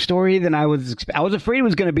much better story than I was. I was afraid it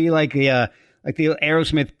was going to be like Like the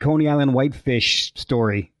Aerosmith Coney Island Whitefish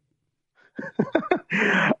story.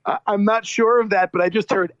 I'm not sure of that, but I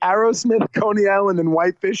just heard Aerosmith, Coney Island, and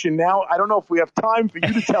Whitefish, and now I don't know if we have time for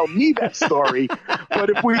you to tell me that story, but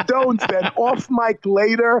if we don't, then off mic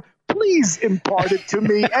later, please impart it to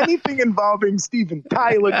me. Anything involving Steven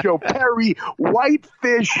Tyler, Joe Perry,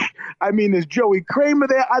 Whitefish. I mean, is Joey Kramer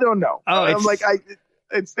there? I don't know.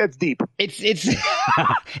 That's deep.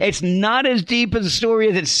 It's not as deep as a story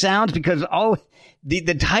as it sounds, because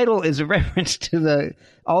the title is a reference to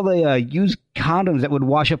all the used condoms that would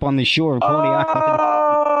wash up on the shore of Coney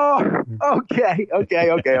Island. Okay.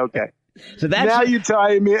 So that's now you're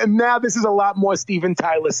telling me, and now this is a lot more Steven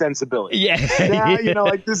Tyler sensibility. Yeah.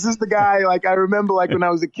 Now, this is the guy, I remember, when I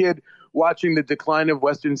was a kid watching The Decline of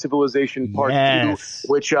Western Civilization Part 2,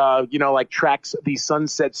 which, tracks the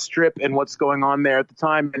Sunset Strip and what's going on there at the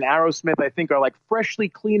time. And Aerosmith, I think, are, freshly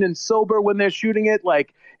clean and sober when they're shooting it,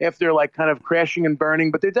 after, kind of crashing and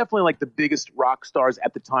burning. But they're definitely, the biggest rock stars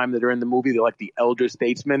at the time that are in the movie. They're, the elder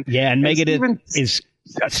statesmen. Yeah, and Megadeth is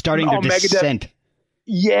starting their descent.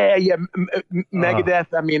 Yeah, Megadeth.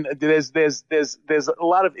 I mean, there's a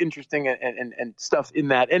lot of interesting and stuff in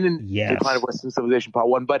that, and in Decline of Western Civilization Part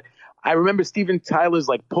 1. But I remember Steven Tyler's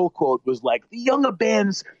pull quote was the younger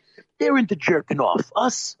bands, they're into jerking off.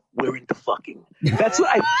 Us, we're into fucking. That's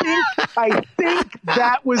what I think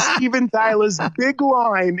that was Steven Tyler's big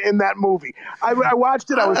line in that movie. I watched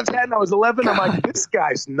it. I was 10. I was 11. I'm like, this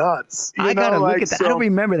guy's nuts. I gotta look at that. I don't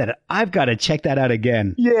remember that. I've got to check that out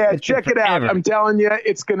again. Yeah, check it out. I'm telling you,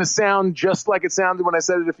 it's gonna sound just like it sounded when I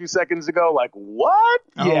said it a few seconds ago. What?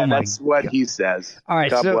 Yeah, that's what he says. All right,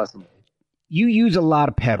 God bless him. You use a lot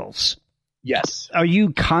of pedals. Yes. Are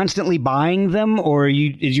you constantly buying them, or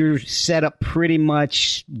is your setup pretty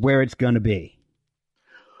much where it's going to be?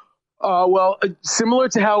 Well, similar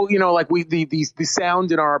to how, the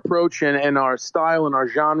sound and our approach and our style and our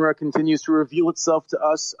genre continues to reveal itself to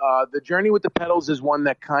us. The journey with the pedals is one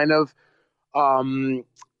that kind of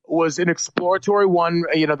was an exploratory one,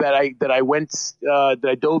 that I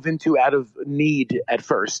dove into out of need at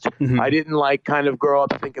first. Mm-hmm. I didn't kind of grow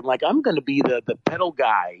up thinking I'm going to be the pedal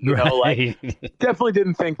guy, definitely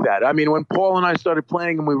didn't think that. I mean, when Paul and I started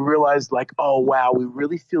playing and we realized oh, wow, we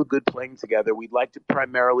really feel good playing together. We'd like to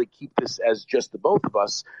primarily keep this as just the both of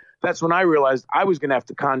us. That's when I realized I was going to have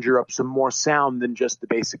to conjure up some more sound than just the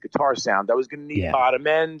basic guitar sound. I was going to need bottom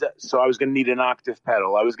end, so I was going to need an octave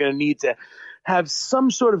pedal. I was going to need to have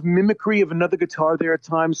some sort of mimicry of another guitar there at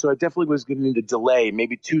times, so I definitely was going to need a delay,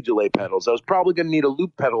 maybe 2 delay pedals. I was probably going to need a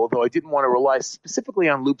loop pedal, although I didn't want to rely specifically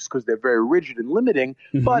on loops because they're very rigid and limiting,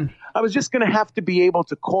 but I was just going to have to be able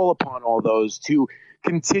to call upon all those to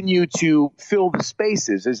continue to fill the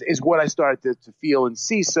spaces is what I started to feel and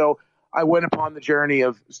see. So I went upon the journey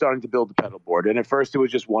of starting to build the pedal board, and at first it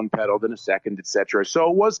was just one pedal, then a second, etc.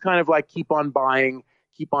 So it was kind of keep on buying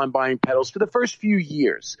pedals for the first few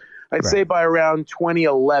years. I'd say by around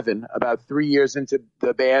 2011, about 3 years into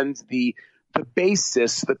the band, the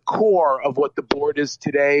basis, the core of what the board is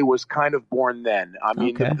today was kind of born then. I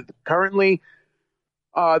mean, currently,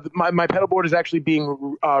 my pedal board is actually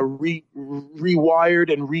being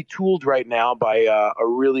rewired and retooled right now by a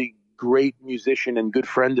really great musician and good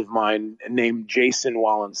friend of mine named Jason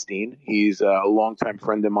Wallenstein. He's a longtime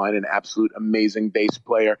friend of mine, an absolute amazing bass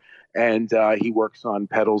player. And he works on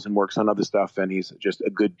pedals and works on other stuff, and he's just a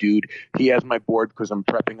good dude. He has my board because I'm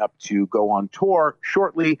prepping up to go on tour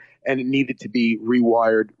shortly, and it needed to be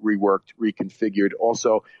rewired, reworked, reconfigured.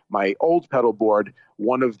 Also, my old pedal board,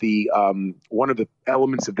 one of the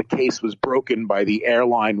elements of the case was broken by the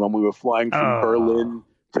airline when we were flying from Berlin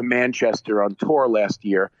to Manchester on tour last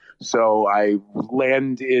year. So I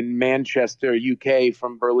land in Manchester, UK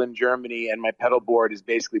from Berlin, Germany, and my pedal board is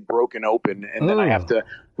basically broken open. And then I have to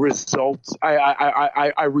resort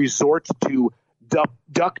to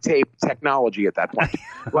duct tape technology at that point.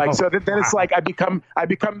 So then it's I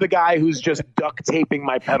become the guy who's just duct taping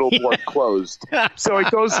my pedal board closed. So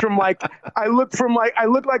it goes from I look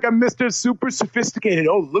like I'm Mr. Super Sophisticated.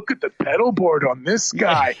 Oh, look at the pedal board on this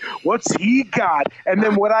guy. What's he got? And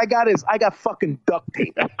then what I got is I got fucking duct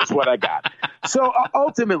tape. That's what I got. So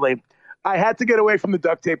ultimately, I had to get away from the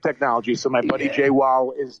duct tape technology. So my buddy Jay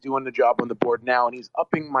Wall is doing the job on the board now, and he's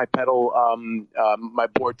upping my pedal, my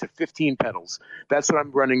board to 15 pedals. That's what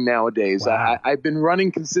I'm running nowadays. Wow. I've been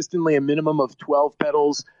running consistently a minimum of 12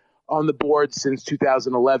 pedals on the board since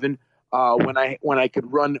 2011. When I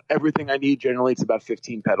could run everything I need, generally it's about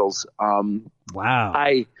 15 pedals. Wow.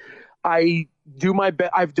 I do my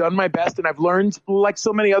best. I've done my best, and I've learned, like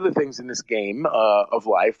so many other things in this game of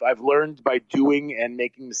life, I've learned by doing and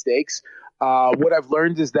making mistakes. What I've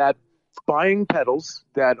learned is that buying pedals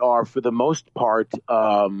that are, for the most part,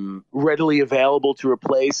 readily available to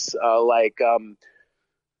replace,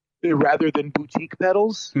 rather than boutique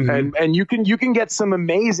pedals. Mm-hmm. And you can get some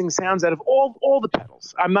amazing sounds out of all the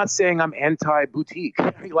pedals. I'm not saying I'm anti-boutique.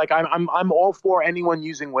 Like I'm all for anyone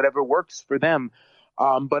using whatever works for them.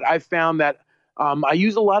 But I've found that I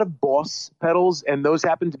use a lot of Boss pedals, and those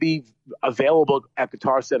happen to be available at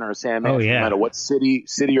Guitar Center or Sam Ash, no matter what city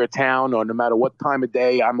or town, or no matter what time of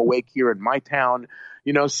day I'm awake here in my town.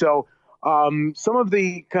 So some of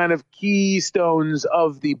the kind of keystones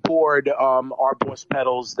of the board are Boss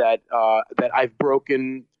pedals that I've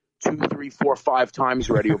broken 2, 3, 4, 5 times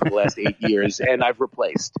already over the last 8 years, and I've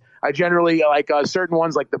replaced. I generally like certain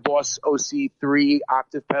ones, like the Boss OC3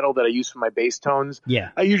 octave pedal that I use for my bass tones.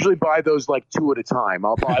 Yeah, I usually buy those like 2 at a time.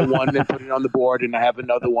 I'll buy one and put it on the board, and I have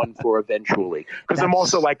another one for eventually. Because I'm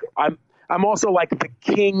also like the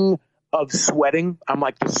king of sweating. I'm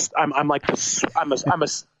a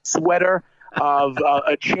sweater of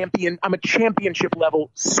a champion. I'm a championship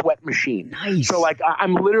level sweat machine. Nice. So like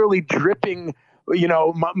I'm literally dripping,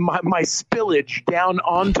 my spillage down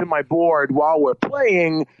onto my board while we're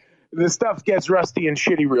playing. The stuff gets rusty and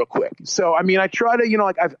shitty real quick. So, I mean, I try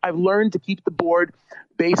to, I've learned to keep the board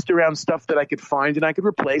based around stuff that I could find and I could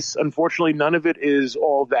replace. Unfortunately, none of it is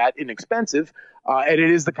all that inexpensive. And it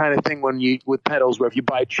is the kind of thing with pedals where if you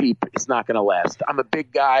buy cheap, it's not going to last. I'm a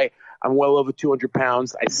big guy. I'm well over 200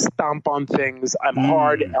 pounds. I stomp on things. I'm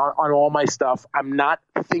hard on all my stuff. I'm not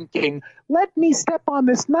thinking, let me step on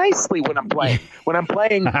this nicely when I'm playing. When I'm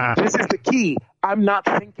playing, this is the key. I'm not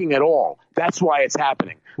thinking at all. That's why it's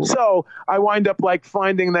happening. So I wind up like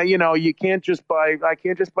finding that, I can't just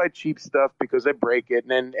buy cheap stuff because I break it.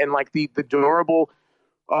 And like the durable,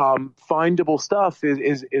 findable stuff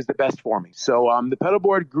is the best for me. So the pedal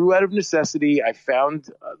board grew out of necessity. I found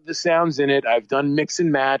the sounds in it. I've done mix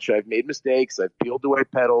and match. I've made mistakes. I've peeled away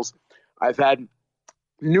pedals. I've had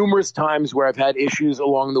numerous times where I've had issues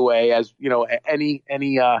along the way, as any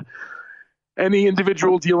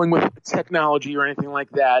individual dealing with technology or anything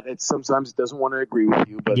like that. Sometimes it doesn't want to agree with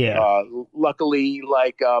you, but luckily,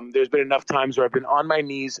 there's been enough times where I've been on my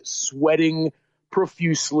knees sweating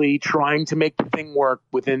profusely trying to make the thing work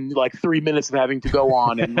within like 3 minutes of having to go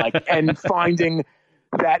on, and finding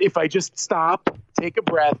that if I just stop, take a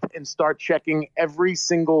breath, and start checking every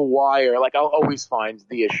single wire, like I'll always find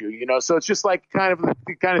the issue, So it's just like kind of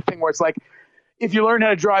the kind of thing where it's like, if you learn how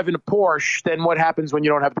to drive in a Porsche, then what happens when you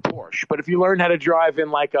don't have the Porsche? But if you learn how to drive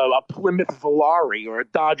in like a Plymouth Volare or a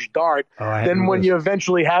Dodge Dart, then when you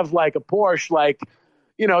eventually have like a Porsche,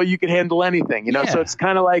 you can handle anything, So it's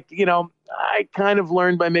kind of like, I kind of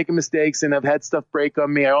learned by making mistakes, and I've had stuff break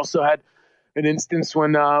on me. I also had an instance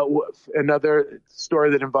when another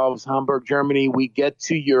story that involves Hamburg, Germany. We get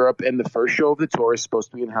to Europe, and the first show of the tour is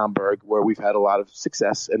supposed to be in Hamburg, where we've had a lot of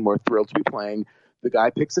success, and we're thrilled to be playing. The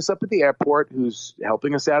guy picks us up at the airport who's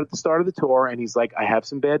helping us out at the start of the tour, and he's like, I have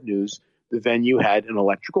some bad news. The venue had an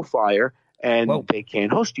electrical fire, and they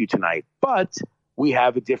can't host you tonight. But we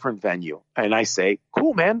have a different venue. And I say,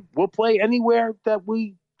 cool, man. We'll play anywhere that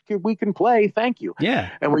we can play. Thank you. Yeah.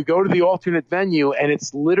 And we go to the alternate venue, and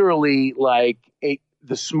it's literally like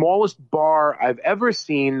the smallest bar I've ever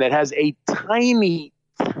seen that has a tiny,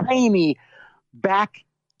 tiny back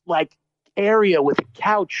area with a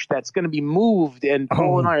couch that's going to be moved, and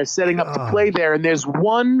Paul and I are setting up to play there, and there's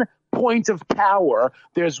one point of power,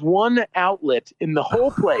 there's one outlet in the whole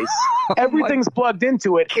place. Everything's plugged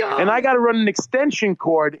into it, and I got to run an extension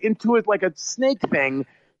cord into it like a snake thing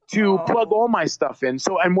to plug all my stuff in.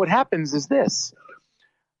 And what happens is this: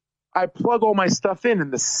 I plug all my stuff in,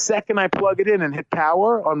 and the second I plug it in and hit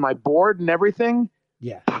power on my board and everything,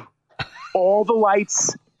 all the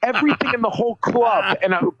lights, everything in the whole club,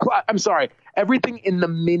 and I'm sorry, everything in the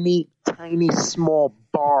mini, tiny, small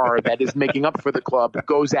bar that is making up for the club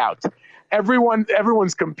goes out.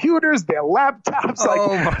 Everyone's computers, their laptops,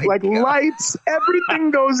 lights,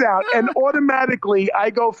 everything goes out, and automatically I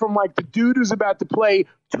go from like the dude who's about to play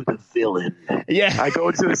to the villain. Yeah. I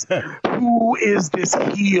go to this, who is this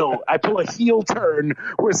heel? I pull a heel turn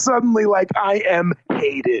where suddenly I am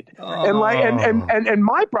hated. And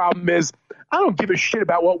my problem is, I don't give a shit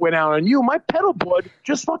about what went out on you. My pedal board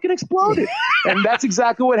just fucking exploded. And that's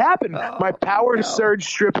exactly what happened. My power surge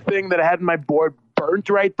strip thing that I had in my board burnt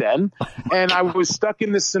right then. And I was stuck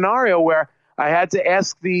in this scenario where I had to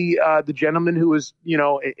ask the gentleman who was,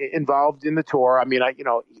 involved in the tour. I mean,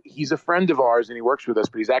 he's a friend of ours and he works with us,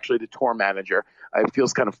 but he's actually the tour manager. It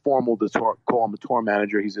feels kind of formal to call him a tour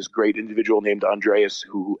manager. He's this great individual named Andreas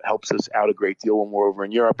who helps us out a great deal when we're over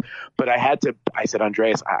in Europe. But I said,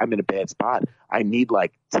 Andreas, I'm in a bad spot. I need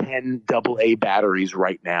 10 AA batteries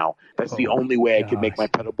right now. That's the only way I can make my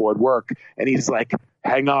pedal board work. And he's like,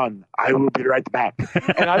 hang on, I will be right back.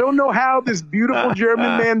 And I don't know how this beautiful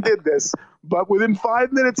German man did this, but within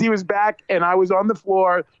 5 minutes he was back, and I was on the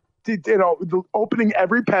floor, opening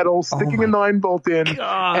every pedal, sticking a 9-volt in, and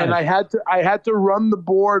I had to run the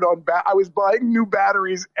board on. I was buying new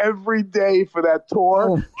batteries every day for that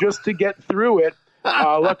tour just to get through it.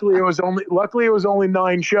 Luckily it was only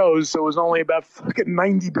 9 shows, so it was only about fucking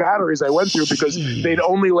 90 batteries I went through because they'd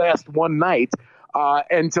only last one night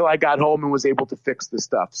until I got home and was able to fix the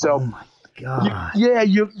stuff. So, oh my God.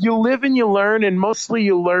 You live and you learn, and mostly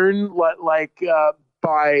you learn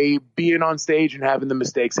by being on stage and having the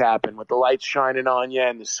mistakes happen with the lights shining on you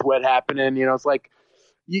and the sweat happening. It's like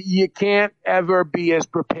you can't ever be as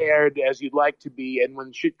prepared as you'd like to be. And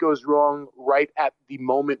when shit goes wrong right at the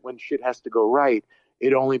moment when shit has to go right,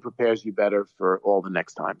 it only prepares you better for all the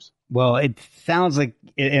next times. Well, it sounds like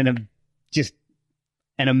just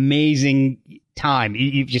an amazing time.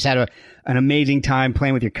 You've just had an amazing time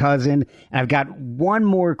playing with your cousin. And I've got one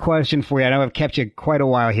more question for you. I know I've kept you quite a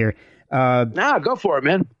while here. Go for it,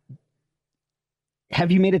 man.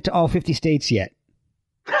 Have you made it to all 50 states yet?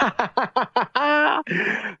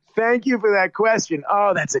 Thank you for that question.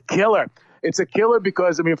 Oh, that's a killer. It's a killer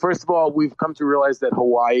because, first of all, we've come to realize that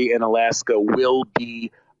Hawaii and Alaska will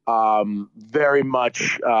be very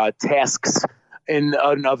much tasks in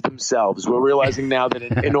and of themselves. We're realizing now that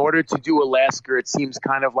in order to do Alaska, it seems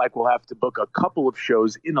kind of like we'll have to book a couple of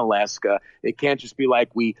shows in Alaska. It can't just be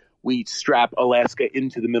like we strap Alaska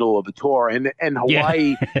into the middle of a tour. And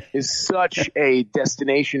Hawaii is such a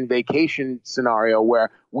destination vacation scenario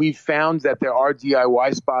where we've found that there are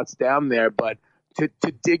DIY spots down there, but to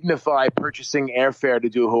dignify purchasing airfare to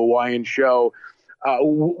do a Hawaiian show,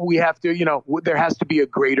 we have to, there has to be a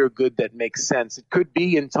greater good that makes sense. It could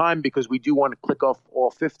be in time because we do want to click off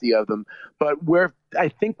all 50 of them, but I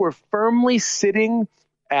think we're firmly sitting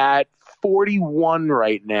at 41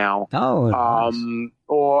 right now. Nice.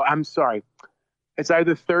 Or I'm sorry, it's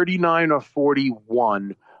either 39 or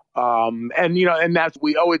 41. And that's,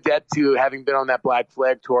 we owe a debt to having been on that Black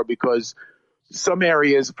Flag tour because some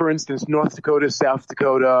areas, for instance, North Dakota, South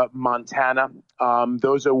Dakota, Montana,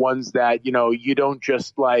 those are ones that, you don't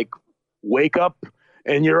just like wake up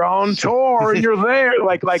and you're on tour and you're there.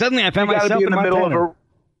 Like suddenly I found myself in the middle of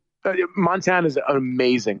Montana is an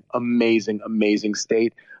amazing, amazing, amazing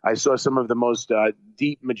state. I saw some of the most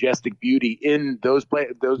deep, majestic beauty in those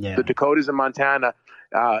places, the Dakotas and Montana.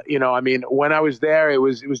 When I was there, it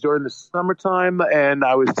was during the summertime, and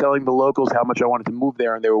I was telling the locals how much I wanted to move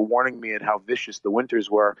there, and they were warning me at how vicious the winters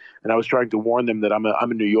were. And I was trying to warn them that I'm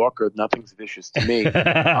a New Yorker; nothing's vicious to me.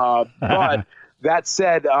 But that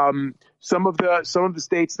said, some of the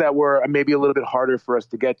states that were maybe a little bit harder for us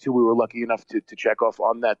to get to, we were lucky enough to check off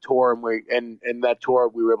on that tour, and that tour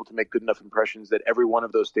we were able to make good enough impressions that every one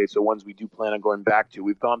of those states are ones we do plan on going back to.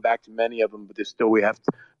 We've gone back to many of them, but there's still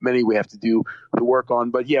many we have to do the work on.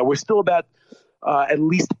 But yeah, we're still about at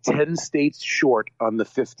least 10 states short on the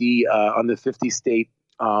 50 state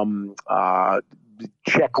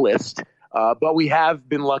checklist. But we have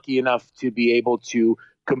been lucky enough to be able to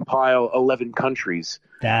compile 11 countries.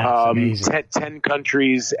 That's amazing. 10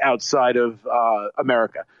 countries outside of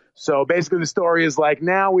America. So basically the story is like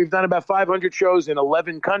now we've done about 500 shows in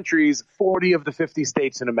 11 countries, 40 of the 50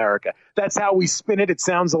 states in America. That's how we spin it. It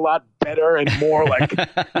sounds a lot better and more like,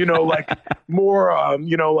 like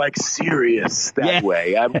serious that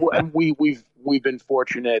way. And we've been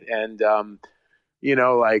fortunate and,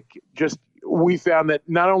 we found that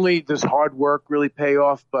not only does hard work really pay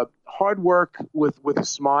off, but hard work with a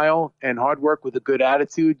smile and hard work with a good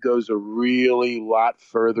attitude goes a really lot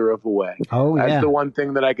further of a way. Oh, yeah. That's the one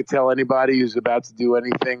thing that I could tell anybody who's about to do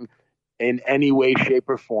anything in any way, shape,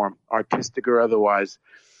 or form, artistic or otherwise.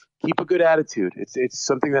 Keep a good attitude. It's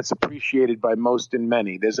something that's appreciated by most and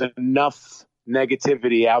many. There's enough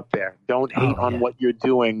negativity out there. Don't hate on what you're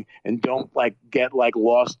doing, and don't get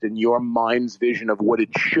lost in your mind's vision of what it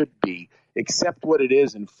should be. Accept what it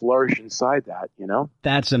is and flourish inside that,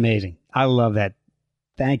 That's amazing. I love that.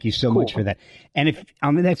 Thank you so much for that. And if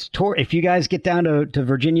on the next tour, if you guys get down to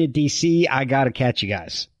Virginia, DC, I got to catch you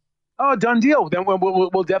guys. Oh, done deal. Then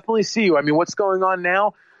we'll definitely see you. What's going on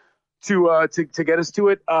now to get us to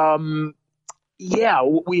it? Yeah,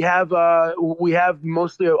 we have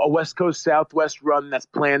mostly a West Coast Southwest run that's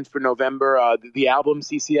planned for November. The album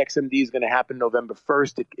CCXMD is going to happen November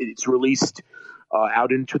 1st. It's released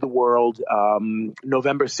out into the world.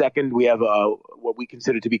 November 2nd, we have what we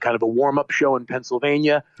consider to be kind of a warm-up show in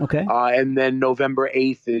Pennsylvania. Okay. And then November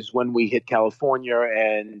 8th is when we hit California,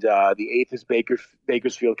 and the 8th is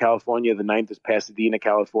Bakersfield, California. The 9th is Pasadena,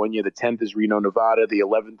 California. The 10th is Reno, Nevada. The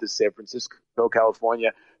 11th is San Francisco, California.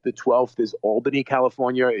 The 12th is Albany,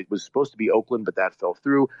 California. It was supposed to be Oakland, but that fell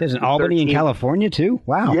through. There's an Albany in California, too?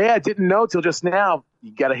 Wow. Yeah, I didn't know till just now.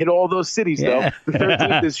 You got to hit all those cities, though. The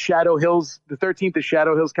 13th is Shadow Hills. The 13th is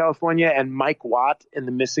Shadow Hills, California, and Mike Watt and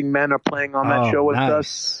the Missing Men are playing on that show with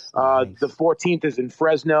us. Nice. The 14th is in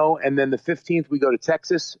Fresno, and then the 15th we go to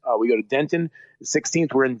Texas. We go to Denton. The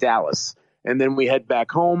 16th we're in Dallas, and then we head back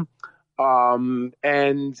home. We're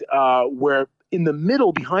in the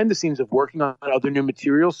middle, behind the scenes, of working on other new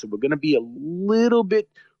materials, so we're going to be a little bit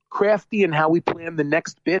crafty in how we plan the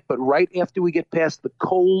next bit, but right after we get past the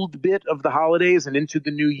cold bit of the holidays and into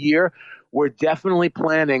the new year, we're definitely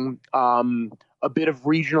planning a bit of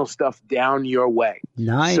regional stuff down your way.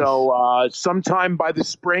 Nice. So sometime by the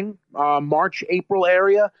spring, March, April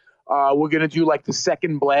area, we're going to do like the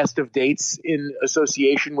second blast of dates in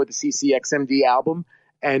association with the CCXMD album.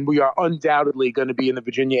 And we are undoubtedly going to be in the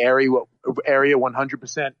Virginia area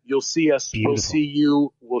 100%. You'll see us. Beautiful. We'll see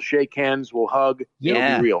you. We'll shake hands. We'll hug. Yeah.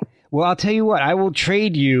 It'll be real. Well, I'll tell you what. I will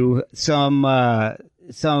trade you some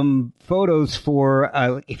photos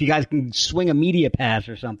for if you guys can swing a media pass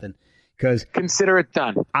or something. Because consider it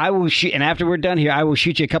done. I will shoot, and after we're done here, I will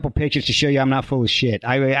shoot you a couple pictures to show you I'm not full of shit.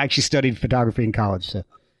 I actually studied photography in college, so.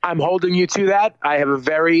 I'm holding you to that. I have a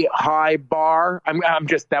very high bar. I'm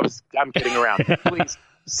kidding around. Please.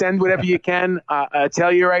 Send whatever you can. I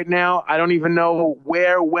tell you right now, I don't even know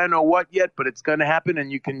where, when, or what yet, but it's going to happen,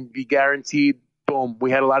 and you can be guaranteed. Boom!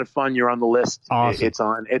 We had a lot of fun. You're on the list.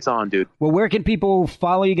 Awesome. It's on, dude. Well, where can people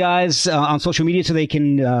follow you guys on social media so they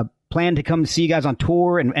can plan to come see you guys on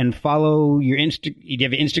tour and follow your You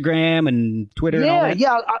have Instagram and Twitter. And all that?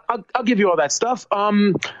 Yeah. I'll give you all that stuff.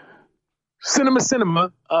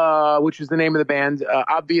 Cinema, which is the name of the band.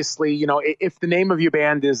 Obviously, if the name of your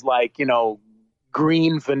band is like,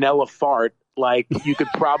 Green Vanilla Fart, like you could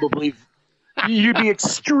probably you'd be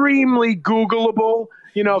extremely Googleable,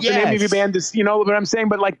 if the name of your band is, what I'm saying,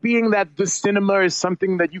 but like being that the cinema is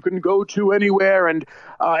something that you can go to anywhere and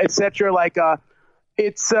etc. Like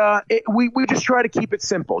we just try to keep it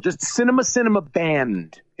simple. Just Cinema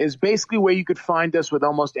Band is basically where you could find us with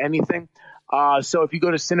almost anything. So if you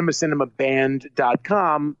go to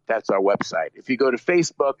cinemaband.com, that's our website. If you go to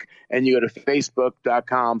Facebook and you go to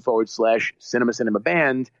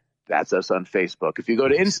facebook.com/cinemaband, that's us on Facebook. If you go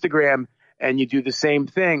to Instagram and you do the same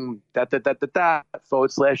thing,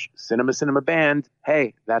 /cinemaband,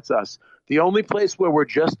 hey, that's us. The only place where we're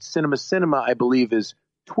just Cinema, I believe, is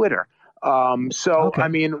Twitter. Okay. I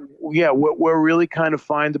mean, yeah, we're really kind of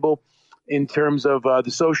findable. In terms of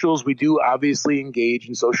the socials, we do obviously engage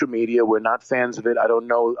in social media. We're not fans of it. I don't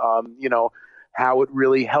know, how it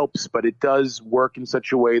really helps, but it does work in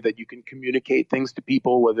such a way that you can communicate things to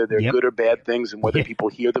people, whether they're good or bad things, and whether people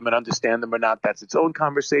hear them and understand them or not. That's its own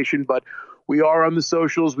conversation. But we are on the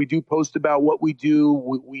socials. We do post about what we do.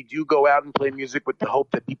 We do go out and play music with the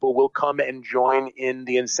hope that people will come and join in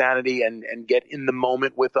the insanity and get in the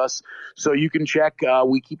moment with us. So you can check.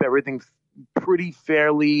 We keep everything pretty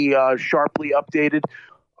fairly sharply updated.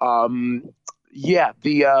 The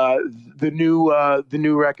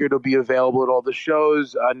new record will be available at all the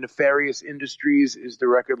shows. Nefarious Industries is the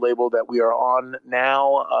record label that we are on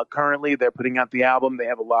now. Currently, they're putting out the album. They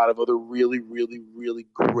have a lot of other really, really, really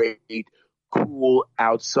great, cool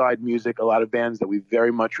outside music. A lot of bands that we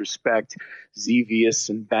very much respect: Xevious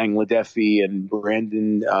and Bangladeshi and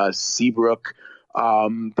Brandon Seabrook.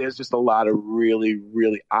 There's just a lot of really,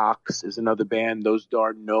 really Ox is another band. Those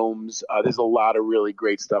Darn Gnomes. There's a lot of really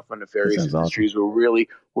great stuff on Nefarious Industries. Awesome.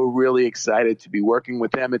 We're really excited to be working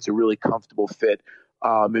with them. It's a really comfortable fit.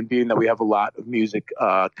 And being that we have a lot of music,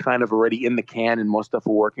 kind of already in the can and most stuff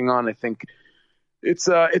we're working on, I think it's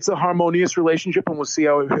a harmonious relationship, and we'll see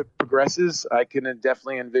how it progresses. I can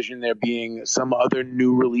definitely envision there being some other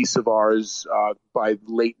new release of ours, by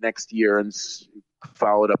late next year, and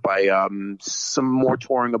followed up by some more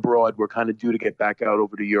touring abroad. We're kind of due to get back out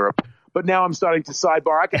over to Europe. But now I'm starting to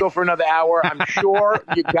sidebar. I could go for another hour. I'm sure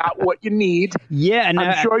you got what you need. Yeah, and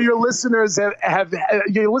I'm sure your listeners have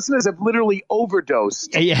literally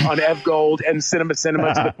overdosed on Ev Gold and Cinema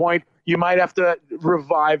to the point you might have to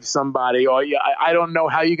revive somebody, or I don't know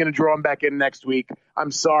how you're going to draw them back in next week.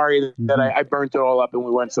 I'm sorry that I burnt it all up and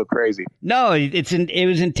we went so crazy. No, it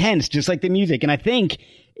was intense, just like the music. And I think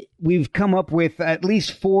we've come up with at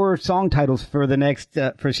least 4 song titles for the next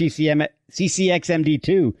for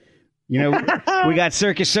CCXMD2. You know, we got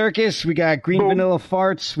Circus Circus, we got Green Vanilla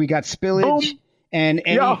Farts, we got Spillage, and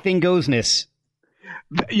Anything Goesness.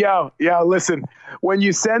 Yeah, listen, when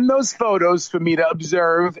you send those photos for me to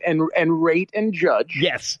observe and rate and judge,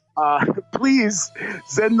 yes, please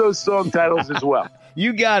send those song titles as well.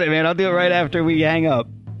 You got it, man. I'll do it right after we hang up.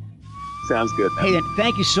 Sounds good, man. Hey, then,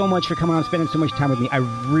 thank you so much for coming on and spending so much time with me. I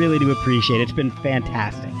really do appreciate it. It's been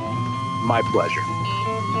fantastic. My pleasure.